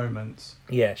has her moments.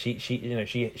 Yeah, she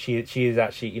is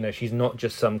actually, you know, she's not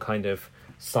just some kind of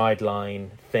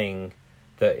sideline thing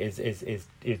that is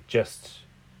just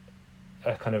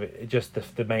a kind of just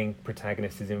the main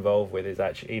protagonist is involved with. Is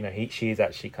actually, you know, she is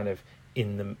actually kind of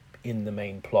in the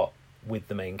main plot with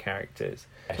the main characters.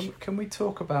 Can we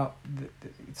talk about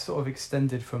sort of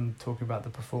extended from talking about the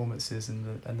performances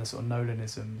and the sort of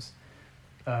Nolanisms?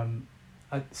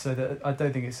 So that I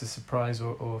don't think it's a surprise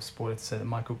or spoiler to say that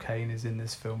Michael Caine is in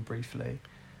this film briefly,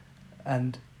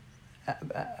 but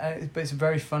it's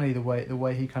very funny the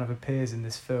way he kind of appears in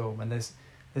this film, and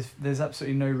there's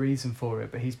absolutely no reason for it,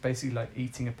 but he's basically like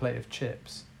eating a plate of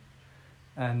chips,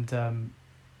 and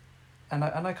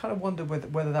I kind of wonder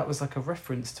whether that was like a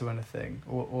reference to anything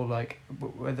or like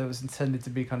whether it was intended to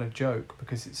be kind of joke,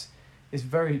 because it's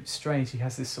very strange. He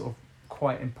has this sort of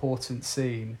quite important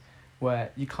scene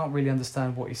where you can't really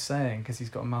understand what he's saying because he's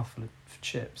got a mouthful of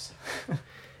chips.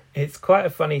 It's quite a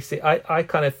funny scene. I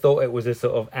kind of thought it was a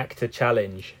sort of actor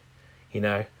challenge, you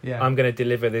know. Yeah. I'm going to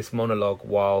deliver this monologue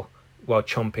while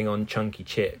chomping on chunky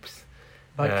chips.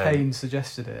 Like Caine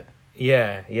suggested it.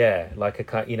 Yeah, like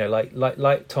a, you know,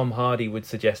 like Tom Hardy would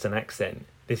suggest an accent.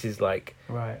 This is like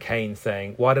Caine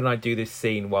saying, "Why don't I do this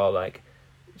scene while like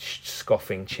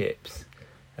scoffing chips?"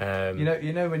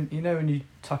 You know when you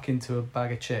tuck into a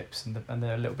bag of chips and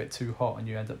they're a little bit too hot and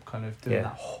you end up kind of doing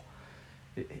that.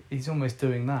 He's almost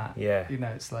doing that. Yeah. You know,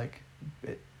 it's like,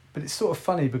 but it's sort of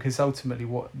funny because ultimately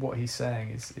what he's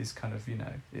saying is kind of, you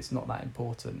know, it's not that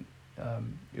important.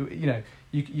 You know,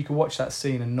 you can watch that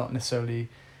scene and not necessarily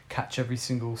catch every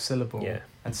single syllable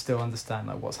and still understand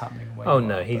like what's happening.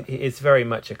 It's very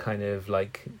much a kind of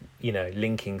like, you know,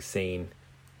 linking scene.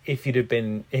 If you'd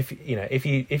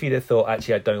have thought,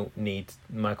 actually I don't need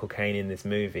Michael Caine in this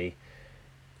movie,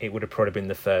 it would have probably been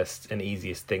the first and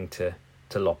easiest thing to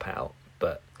lop out.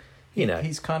 But you know,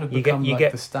 he's kind of become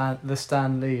the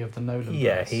Stan Lee of the Nolan.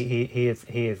 Yeah, he is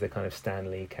the kind of Stan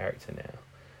Lee character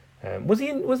now. Was he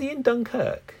in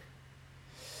Dunkirk?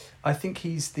 I think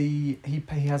he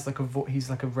has like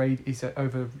he's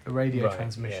over a radio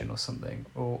transmission or something,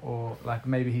 or like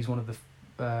maybe he's one of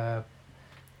the.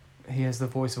 He has the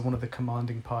voice of one of the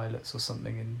commanding pilots or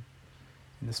something in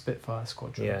the Spitfire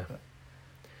squadron. Yeah.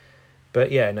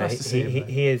 But yeah, no,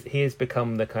 he has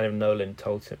become the kind of Nolan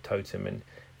totem, and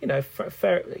you know,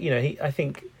 fair. You know, I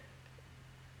think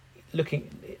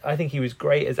he was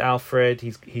great as Alfred.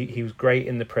 He was great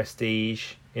in The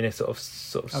Prestige in a sort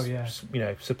of you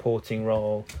know, supporting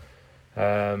role. You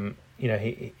know,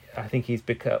 I think he's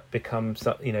become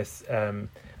you know,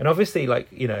 and obviously,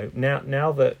 like, you know,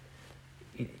 now that,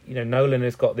 you know, Nolan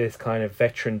has got this kind of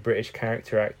veteran British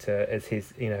character actor as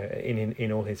his, you know,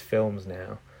 in all his films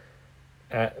now.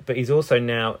 But he's also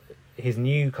now, his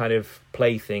new kind of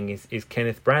plaything is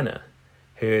Kenneth Branagh,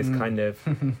 who is kind of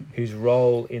whose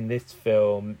role in this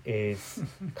film is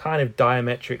kind of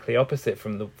diametrically opposite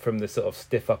from the sort of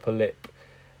stiff upper lip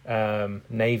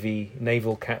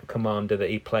naval commander that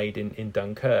he played in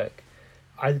Dunkirk.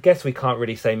 I guess we can't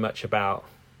really say much about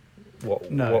what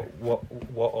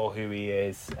or who he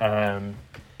is.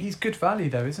 He's good value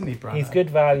though, isn't he, Branagh? He's good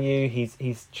value.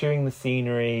 He's chewing the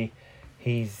scenery.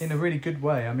 He's in a really good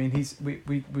way. I mean,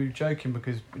 we were joking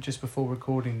because just before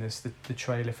recording this, the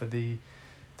trailer for the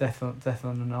Death on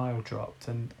the Nile dropped,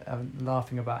 and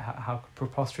laughing about how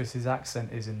preposterous his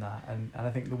accent is in that, and I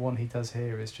think the one he does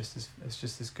here is just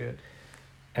as good.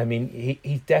 I mean,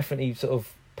 he's definitely sort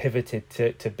of pivoted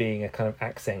to being a kind of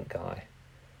accent guy.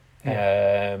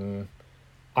 Yeah.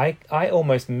 I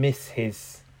almost miss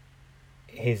his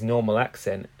normal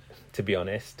accent, to be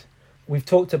honest. We've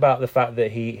talked about the fact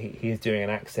that he is doing an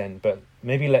accent, but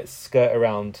maybe let's skirt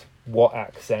around what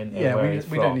accent. Yeah, and where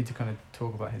we don't need to kind of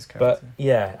talk about his character. But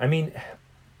yeah, I mean,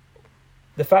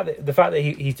 the fact that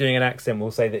he's doing an accent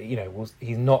will say that, you know,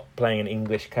 he's not playing an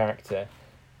English character,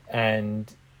 and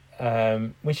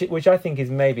which I think is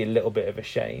maybe a little bit of a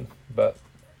shame. But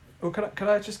well, could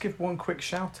I just give one quick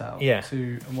shout out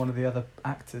to one of the other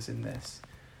actors in this?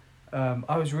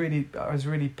 I was really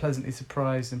pleasantly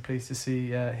surprised and pleased to see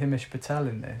Himesh Patel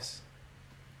in this.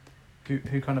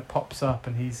 who kind of pops up,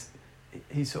 and he's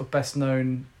sort of best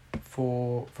known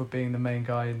for being the main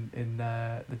guy in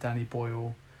the Danny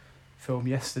Boyle film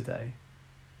Yesterday.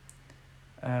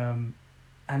 And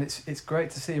it's great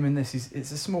to see him in this.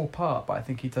 It's a small part, but I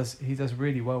think he does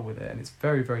really well with it, and it's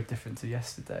very, very different to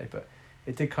Yesterday. But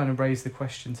it did kind of raise the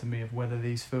question to me of whether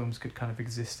these films could kind of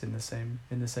exist in the same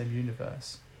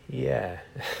universe. Yeah.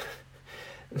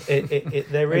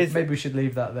 There is. Maybe we should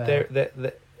leave that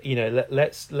there. You know,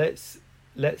 let's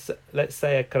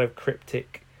say a kind of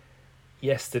cryptic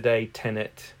Yesterday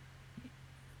Tenet.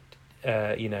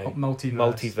 You know,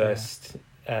 multiverse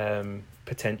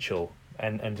potential,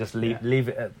 and just leave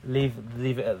it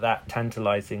at that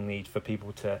tantalizing need for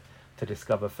people to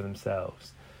discover for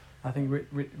themselves. I think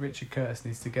Richard Curtis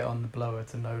needs to get on the blower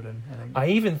to Nolan. I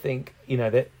even think, you know,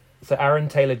 that so Aaron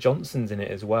Taylor Johnson's in it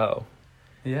as well.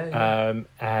 Yeah.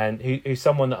 And who's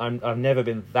someone that I've never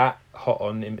been that hot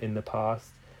on in the past,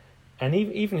 and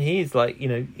even he's like, you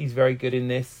know, he's very good in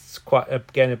this. It's quite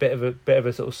again a bit of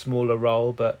a sort of smaller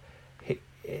role, but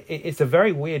it's a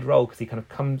very weird role because he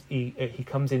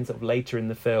comes in sort of later in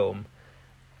the film,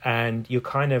 and you're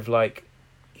kind of like,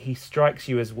 he strikes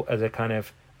you as a kind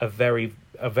of a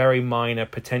very minor,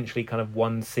 potentially kind of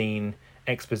one scene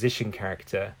exposition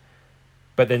character,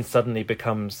 but then suddenly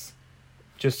becomes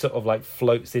just sort of like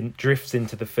drifts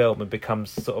into the film and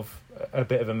becomes sort of a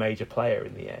bit of a major player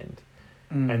in the end.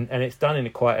 And it's done in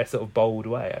quite a sort of bold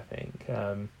way, I think.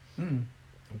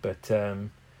 But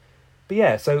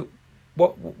yeah, so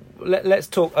let's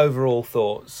talk overall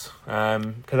thoughts,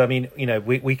 because I mean, you know,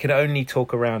 we can only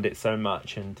talk around it so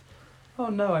much. And oh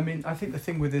no, I mean, I think the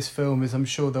thing with this film is I'm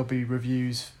sure there'll be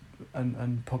reviews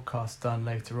and podcasts done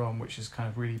later on, which is kind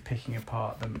of really picking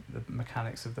apart the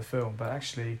mechanics of the film. But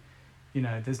actually, you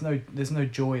know, there's no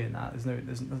joy in that.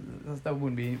 That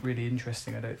wouldn't be really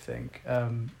interesting, I don't think.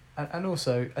 And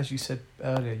also, as you said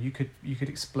earlier, you could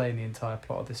explain the entire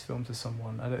plot of this film to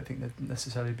someone. I don't think they'd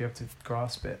necessarily be able to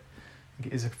grasp it. I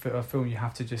think it is a film you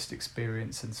have to just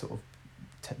experience and sort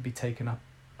of be taken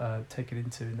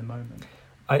into in the moment.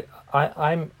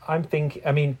 I'm thinking.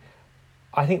 I mean,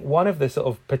 I think one of the sort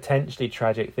of potentially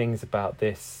tragic things about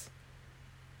this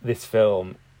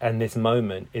film and this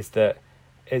moment is that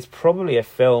it's probably a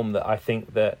film that I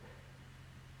think that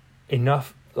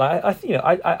enough. Like I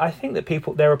think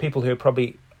that there are people who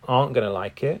probably aren't going to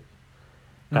like it,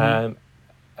 and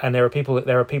there are people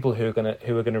who are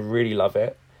going to really love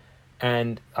it,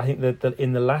 and I think that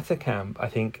in the latter camp, I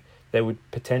think there would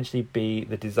potentially be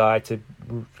the desire to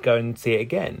go and see it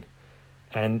again,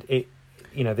 and it,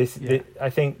 you know, I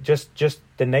think just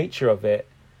the nature of it,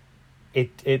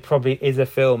 it probably is a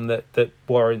film that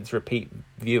warrants repeat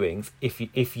viewings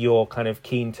if you're kind of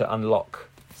keen to unlock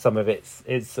some of its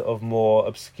sort of more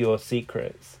obscure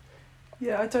secrets.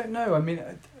 Yeah, I don't know. I mean,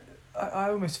 I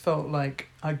almost felt like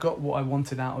I got what I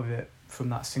wanted out of it from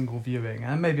that single viewing,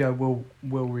 and maybe I will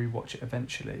rewatch it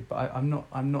eventually. But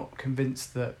I'm not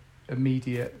convinced that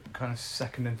immediate kind of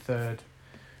second and third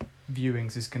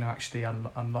viewings is going to actually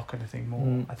unlock anything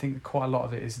more. I think quite a lot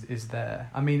of it is there.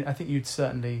 I mean, I think you'd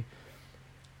certainly,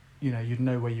 you know, you'd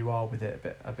know where you are with it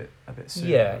a bit sooner.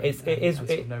 Yeah, and sort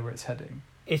of know where it's heading.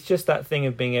 It's just that thing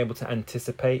of being able to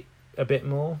anticipate a bit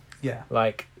more. Yeah.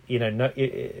 Like, you know,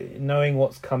 knowing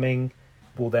what's coming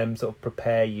will then sort of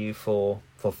prepare you for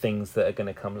things that are going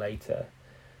to come later.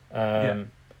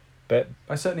 But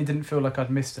I certainly didn't feel like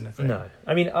I'd missed anything. No,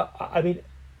 I mean,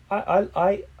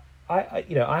 I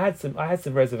you know, I had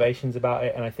some reservations about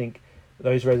it, and I think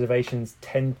those reservations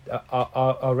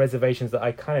are reservations that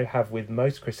I kind of have with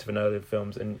most Christopher Nolan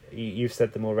films, and you've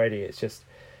said them already. It's just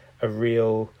a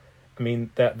real. I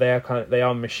mean, that they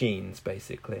are machines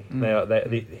basically.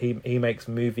 He makes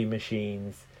movie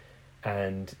machines,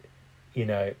 and you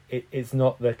know, it's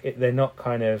not they're not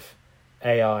kind of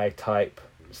AI type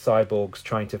cyborgs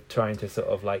trying to sort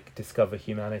of like discover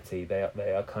humanity. They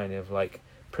are kind of like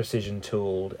precision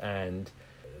tooled, and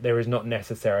there is not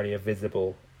necessarily a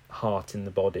visible heart in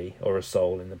the body or a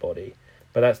soul in the body.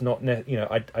 But that's not you know,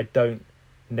 I don't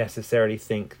necessarily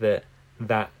think that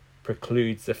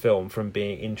precludes the film from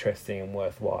being interesting and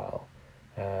worthwhile.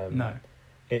 No,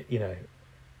 it, you know,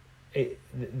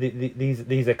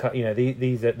 these are, you know,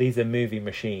 these are movie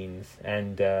machines,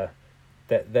 and that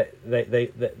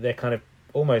they're kind of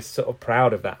almost sort of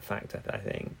proud of that fact. I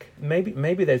think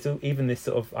maybe there's even this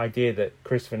sort of idea that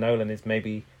Christopher Nolan is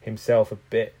maybe himself a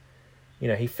bit, you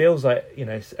know, he feels like, you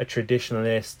know, a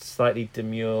traditionalist, slightly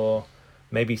demure,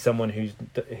 maybe someone who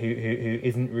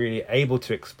isn't really able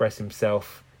to express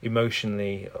himself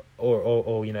emotionally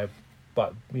or you know,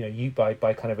 but you know,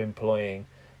 by kind of employing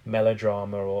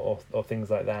melodrama or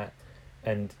things like that.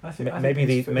 and I think maybe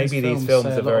his these films films say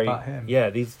a are lot very about him.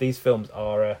 these films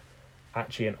are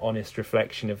actually an honest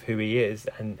reflection of who he is,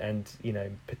 and you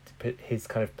know, his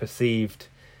kind of perceived,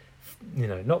 you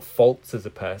know, not faults as a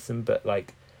person, but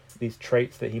like these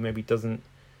traits that he maybe doesn't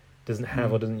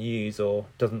have or doesn't use or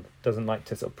doesn't like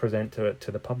to sort of present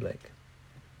to the public.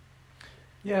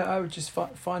 Yeah, I would just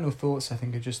final thoughts. I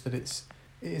think are just that it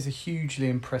is a hugely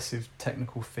impressive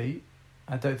technical feat.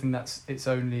 I don't think that's its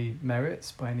only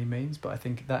merits by any means, but I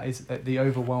think that is the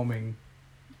overwhelming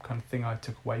kind of thing I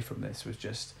took away from this was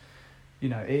just, you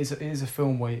know, it is a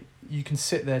film where you can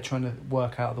sit there trying to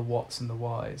work out the whats and the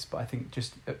whys, but I think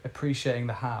just appreciating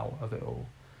the how of it all.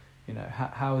 You know,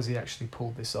 how has he actually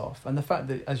pulled this off? And the fact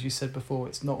that, as you said before,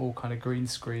 it's not all kind of green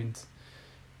screened.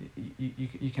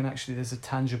 You can actually, there's a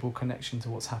tangible connection to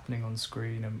what's happening on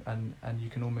screen, and you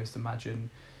can almost imagine,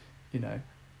 you know,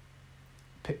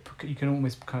 you can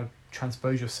almost kind of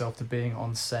transpose yourself to being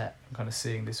on set and kind of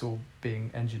seeing this all being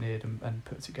engineered and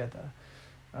put together.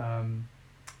 And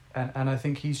I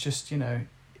think he's just, you know,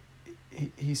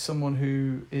 he's someone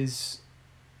who is,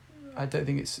 I don't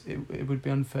think it would be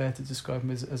unfair to describe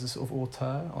him as a sort of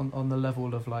auteur on the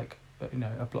level of, like, you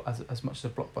know, as much as a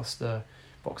blockbuster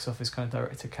box office kind of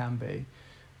director can be.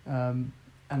 And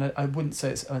I wouldn't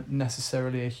say it's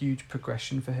necessarily a huge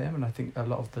progression for him, and I think a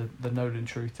lot of the Nolan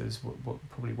truthers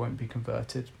probably won't be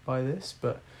converted by this,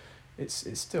 but it's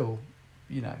still,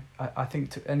 you know, I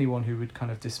think to anyone who would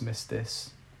kind of dismiss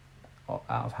this out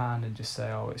of hand and just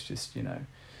say, oh, it's just, you know,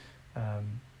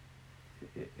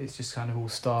 it's just kind of all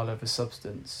style over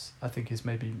substance, I think is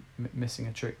maybe missing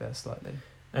a trick there slightly.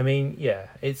 I mean, yeah,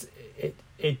 it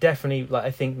definitely, like,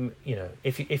 I think, you know,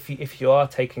 if you are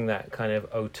taking that kind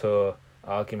of auteur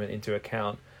argument into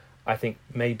account, I think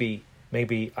maybe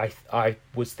I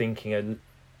was thinking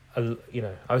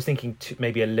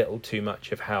maybe a little too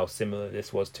much of how similar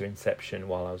this was to Inception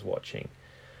while I was watching.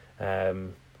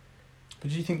 But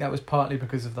do you think that was partly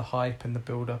because of the hype and the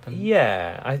build up? And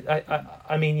yeah,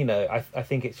 I mean, you know, I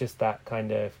think it's just that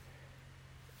kind of,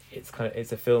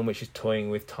 it's a film which is toying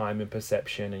with time and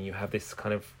perception, and you have this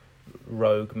kind of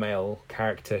rogue male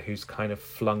character who's kind of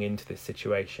flung into this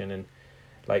situation, and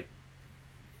like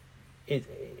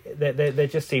there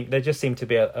just seemed to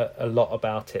be a lot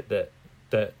about it that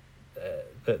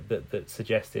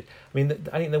suggested. I mean,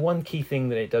 I think the one key thing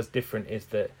that it does different is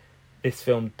that this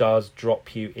film does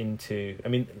drop you into. I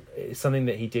mean, it's something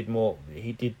that he did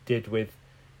with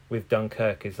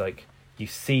Dunkirk, is like you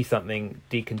see something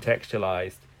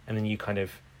decontextualized, and then you kind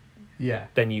of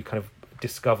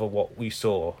discover what we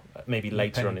saw maybe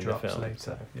later on in the film.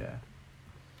 Later, yeah.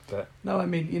 But no, I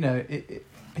mean, you know,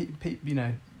 you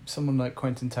know, someone like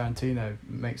Quentin Tarantino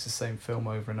makes the same film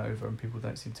over and over, and people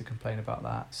don't seem to complain about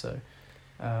that. So,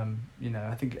 you know,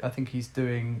 I think he's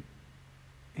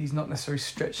not necessarily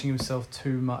stretching himself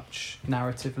too much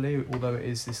narratively, although it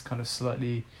is this kind of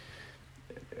slightly,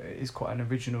 is quite an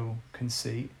original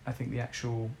conceit. I think the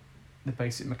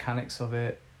basic mechanics of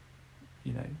it,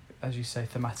 you know, as you say,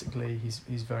 thematically,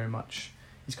 he's very much,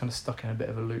 he's kind of stuck in a bit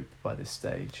of a loop by this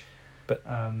stage. But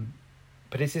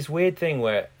it's this weird thing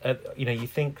where, you know, you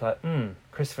think like,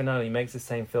 Christopher Nolan makes the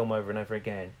same film over and over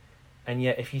again, and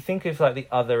yet if you think of like the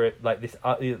other, like this,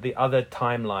 the other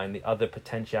timeline, the other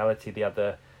potentiality, the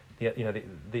other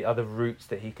routes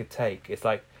that he could take, it's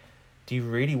like, do you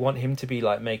really want him to be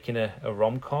like making a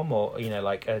rom-com, or, you know,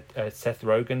 like a Seth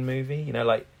Rogen movie? You know,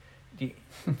 like, do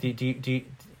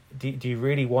you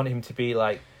really want him to be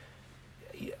like?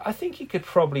 I think he could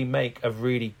probably make a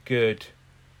really good,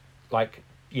 like,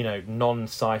 you know,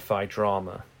 non-sci-fi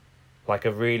drama, like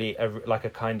like a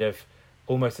kind of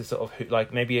almost a sort of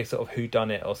like maybe a sort of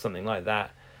whodunit or something like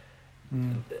that,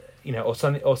 you know,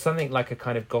 or something like a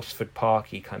kind of Gosford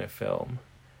Parky kind of film,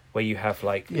 where you have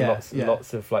like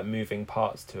lots of like moving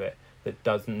parts to it that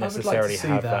doesn't necessarily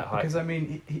have that hype. Because I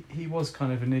mean, he was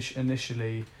kind of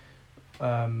initially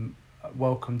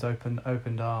welcomed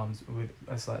opened arms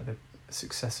as like the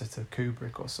successor to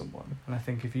Kubrick or someone, and I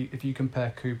think if you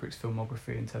compare Kubrick's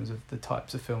filmography in terms of the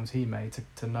types of films he made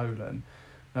to Nolan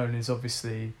is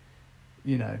obviously,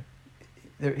 you know,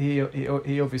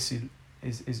 he obviously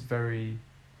is very,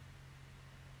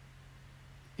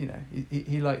 you know,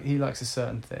 he likes a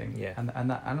certain thing, yeah, and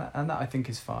that I think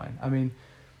is fine. I mean,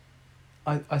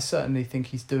 I certainly think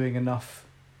he's doing enough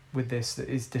with this that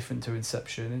is different to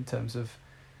Inception in terms of,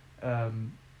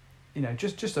 you know,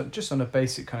 just on a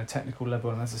basic kind of technical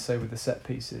level, and as I say with the set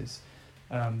pieces,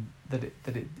 that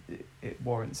it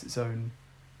warrants its own,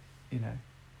 you know,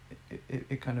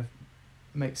 it kind of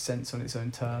makes sense on its own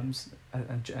terms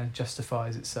and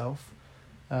justifies itself.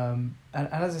 And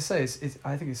as I say,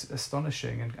 I think it's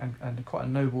astonishing and quite a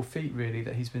noble feat, really,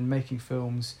 that he's been making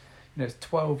films. You know, it's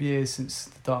 12 years since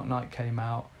The Dark Knight came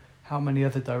out. How many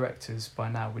other directors by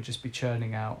now would just be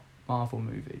churning out Marvel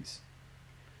movies?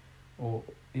 Or,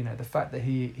 you know, the fact that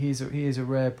he is a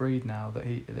rare breed now, that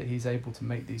he's able to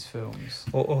make these films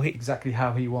exactly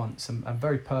how he wants, and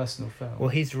very personal films. Well,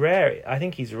 he's rare. I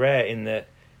think he's rare in that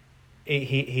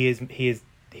he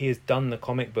has done the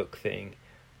comic book thing,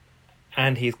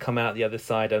 and he's come out the other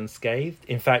side unscathed.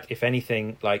 In fact, if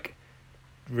anything, like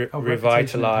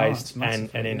revitalized and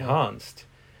enhanced.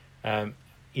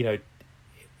 You know,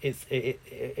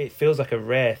 it feels like a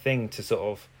rare thing to sort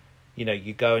of, you know,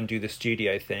 you go and do the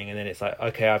studio thing, and then it's like,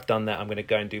 okay, I've done that, I'm going to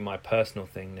go and do my personal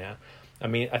thing now. I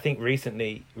mean, I think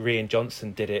recently Rian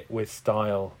Johnson did it with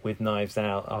style with Knives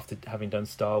Out after having done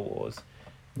Star Wars.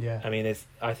 Yeah. I mean,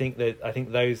 I think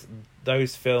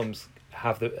those films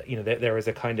have the, you know, there is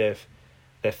a kind of,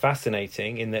 they're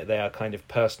fascinating in that they are kind of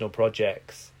personal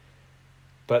projects,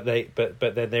 but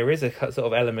then there is a sort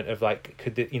of element of like,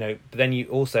 but then you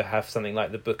also have something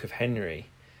like the Book of Henry,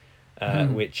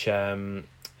 which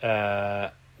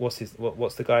what's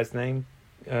the guy's name?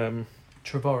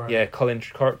 Trevorrow. Yeah, Colin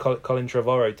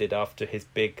Trevorrow did after his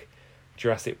big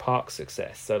Jurassic Park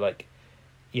success. So like,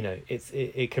 you know,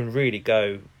 it can really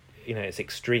go, you know, it's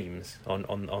extremes on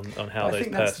how those personal movies can go. I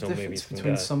think that's the difference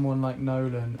between someone like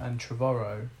Nolan and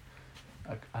Trevorrow,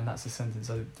 and that's a sentence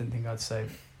I didn't think I'd say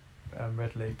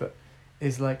readily, but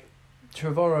is like,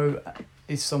 Trevorrow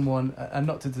is someone, and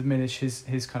not to diminish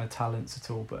his kind of talents at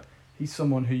all, but he's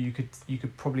someone who you could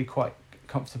probably quite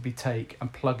comfortably take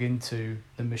and plug into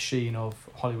the machine of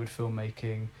Hollywood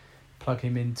filmmaking, plug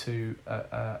him into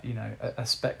a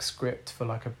spec script for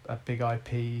like a big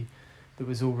IP that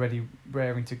was already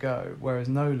raring to go. Whereas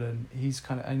Nolan, he's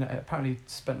kind of, apparently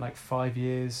spent like 5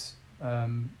 years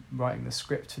writing the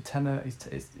script for Tenet.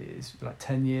 It's like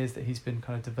 10 years that he's been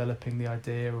kind of developing the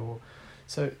idea, or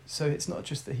so it's not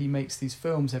just that he makes these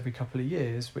films every couple of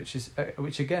years, which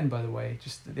again, by the way,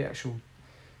 just the actual,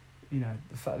 you know,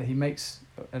 the fact that he makes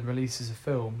and releases a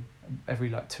film every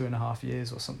like 2.5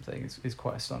 years or something is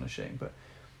quite astonishing. But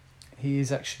he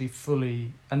is actually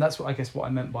fully, and that's what I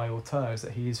meant by auteur, is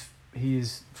that he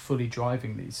is fully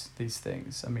driving these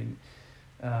things. I mean,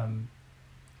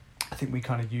 I think we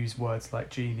kind of use words like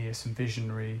genius and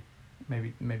visionary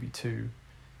maybe too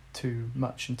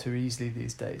much and too easily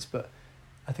these days, but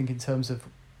I think in terms of,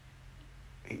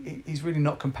 he's really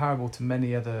not comparable to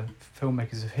many other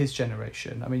filmmakers of his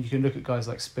generation. I mean, you can look at guys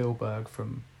like Spielberg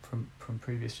from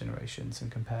previous generations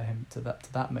and compare him to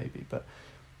that maybe, but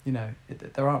you know,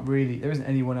 there isn't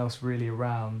anyone else really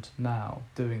around now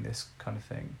doing this kind of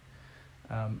thing,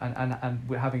 and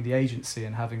we're having the agency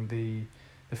and having the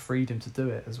freedom to do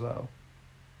it as well.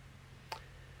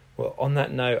 Well, on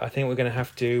that note, I think we're going to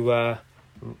have to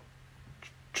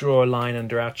draw a line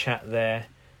under our chat there,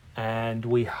 and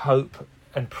we hope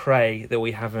and pray that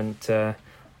we haven't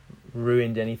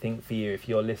ruined anything for you if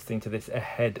you're listening to this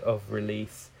ahead of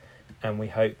release, and we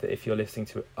hope that if you're listening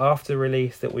to it after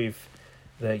release that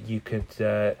you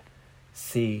could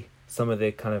see some of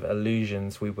the kind of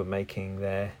allusions we were making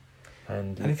there.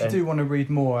 And if you do want to read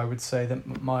more, I would say that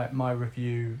my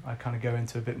review, I kind of go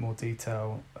into a bit more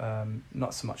detail,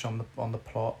 not so much on the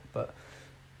plot, but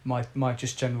my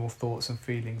just general thoughts and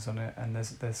feelings on it, and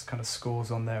there's kind of scores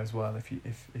on there as well if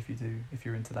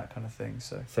you're into that kind of thing.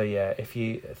 So yeah, if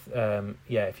you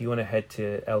want to head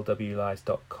to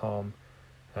lwlies.com,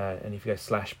 and if you go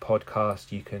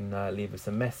 /podcast, you can leave us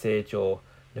a message or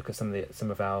look at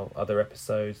some of our other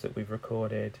episodes that we've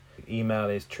recorded. Email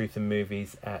is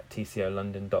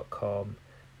truthandmovies@tcolondon.com.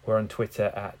 We're on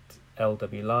Twitter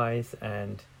 @lwlies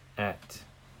and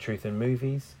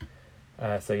 @truthandmovies.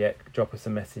 So yeah, drop us a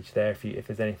message there if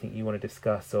there's anything you want to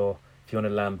discuss, or if you want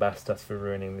to lambast us for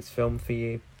ruining this film for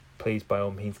you. Please, by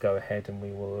all means, go ahead, and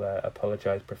we will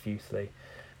apologise profusely.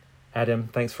 Adam,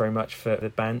 thanks very much for the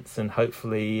bants, and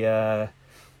hopefully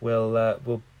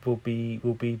we'll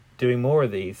be doing more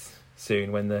of these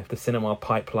soon when the cinema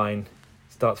pipeline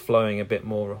starts flowing a bit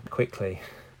more quickly.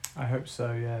 I hope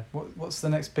so. Yeah. What's the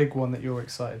next big one that you're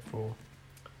excited for?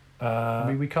 I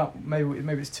mean, we can't.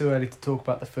 Maybe it's too early to talk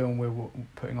about the film we're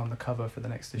putting on the cover for the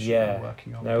next issue we're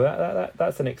working on. No,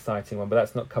 that's an exciting one, but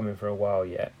that's not coming for a while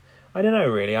yet. I don't know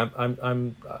really.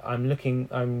 I'm looking.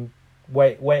 I'm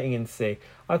waiting and see.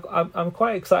 I'm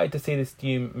quite excited to see this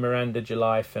new Miranda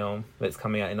July film that's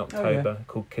coming out in October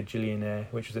called Kajillionaire,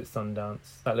 which was at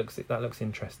Sundance. That looks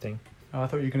interesting. Oh, I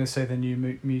thought you were going to say the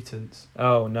New Mutants.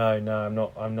 Oh no,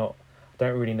 I'm not. I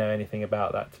don't really know anything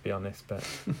about that, to be honest, but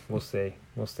we'll see.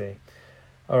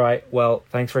 All right, well,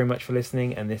 thanks very much for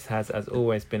listening, and this has, as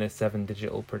always, been a 7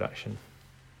 Digital production.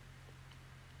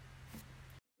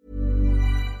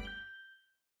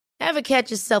 Ever catch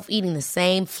yourself eating the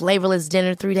same flavorless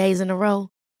dinner 3 days in a row?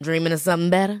 Dreaming of something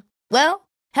better? Well,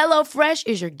 HelloFresh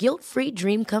is your guilt-free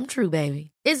dream come true,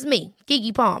 baby. It's me,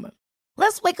 Keke Palmer.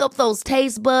 Let's wake up those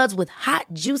taste buds with hot,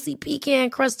 juicy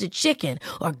pecan-crusted chicken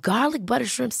or garlic butter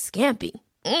shrimp scampi.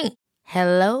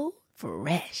 Hello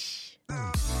Fresh.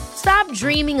 Stop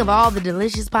dreaming of all the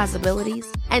delicious possibilities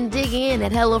and dig in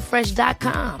at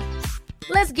HelloFresh.com.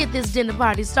 Let's get this dinner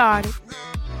party started.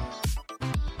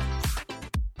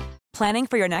 Planning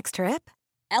for your next trip?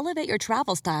 Elevate your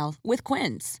travel style with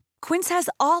Quince. Quince has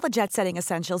all the jet-setting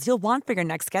essentials you'll want for your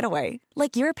next getaway,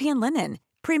 like European linen,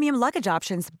 premium luggage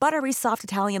options, buttery soft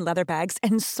Italian leather bags,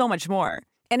 and so much more.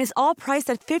 And is all priced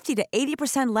at 50 to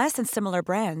 80% less than similar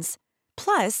brands.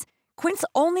 Plus, Quince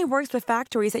only works with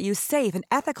factories that use safe and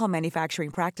ethical manufacturing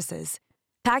practices.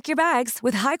 Pack your bags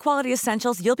with high-quality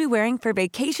essentials you'll be wearing for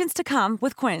vacations to come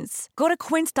with Quince. Go to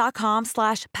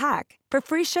quince.com/pack for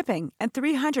free shipping and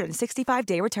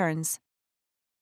 365-day returns.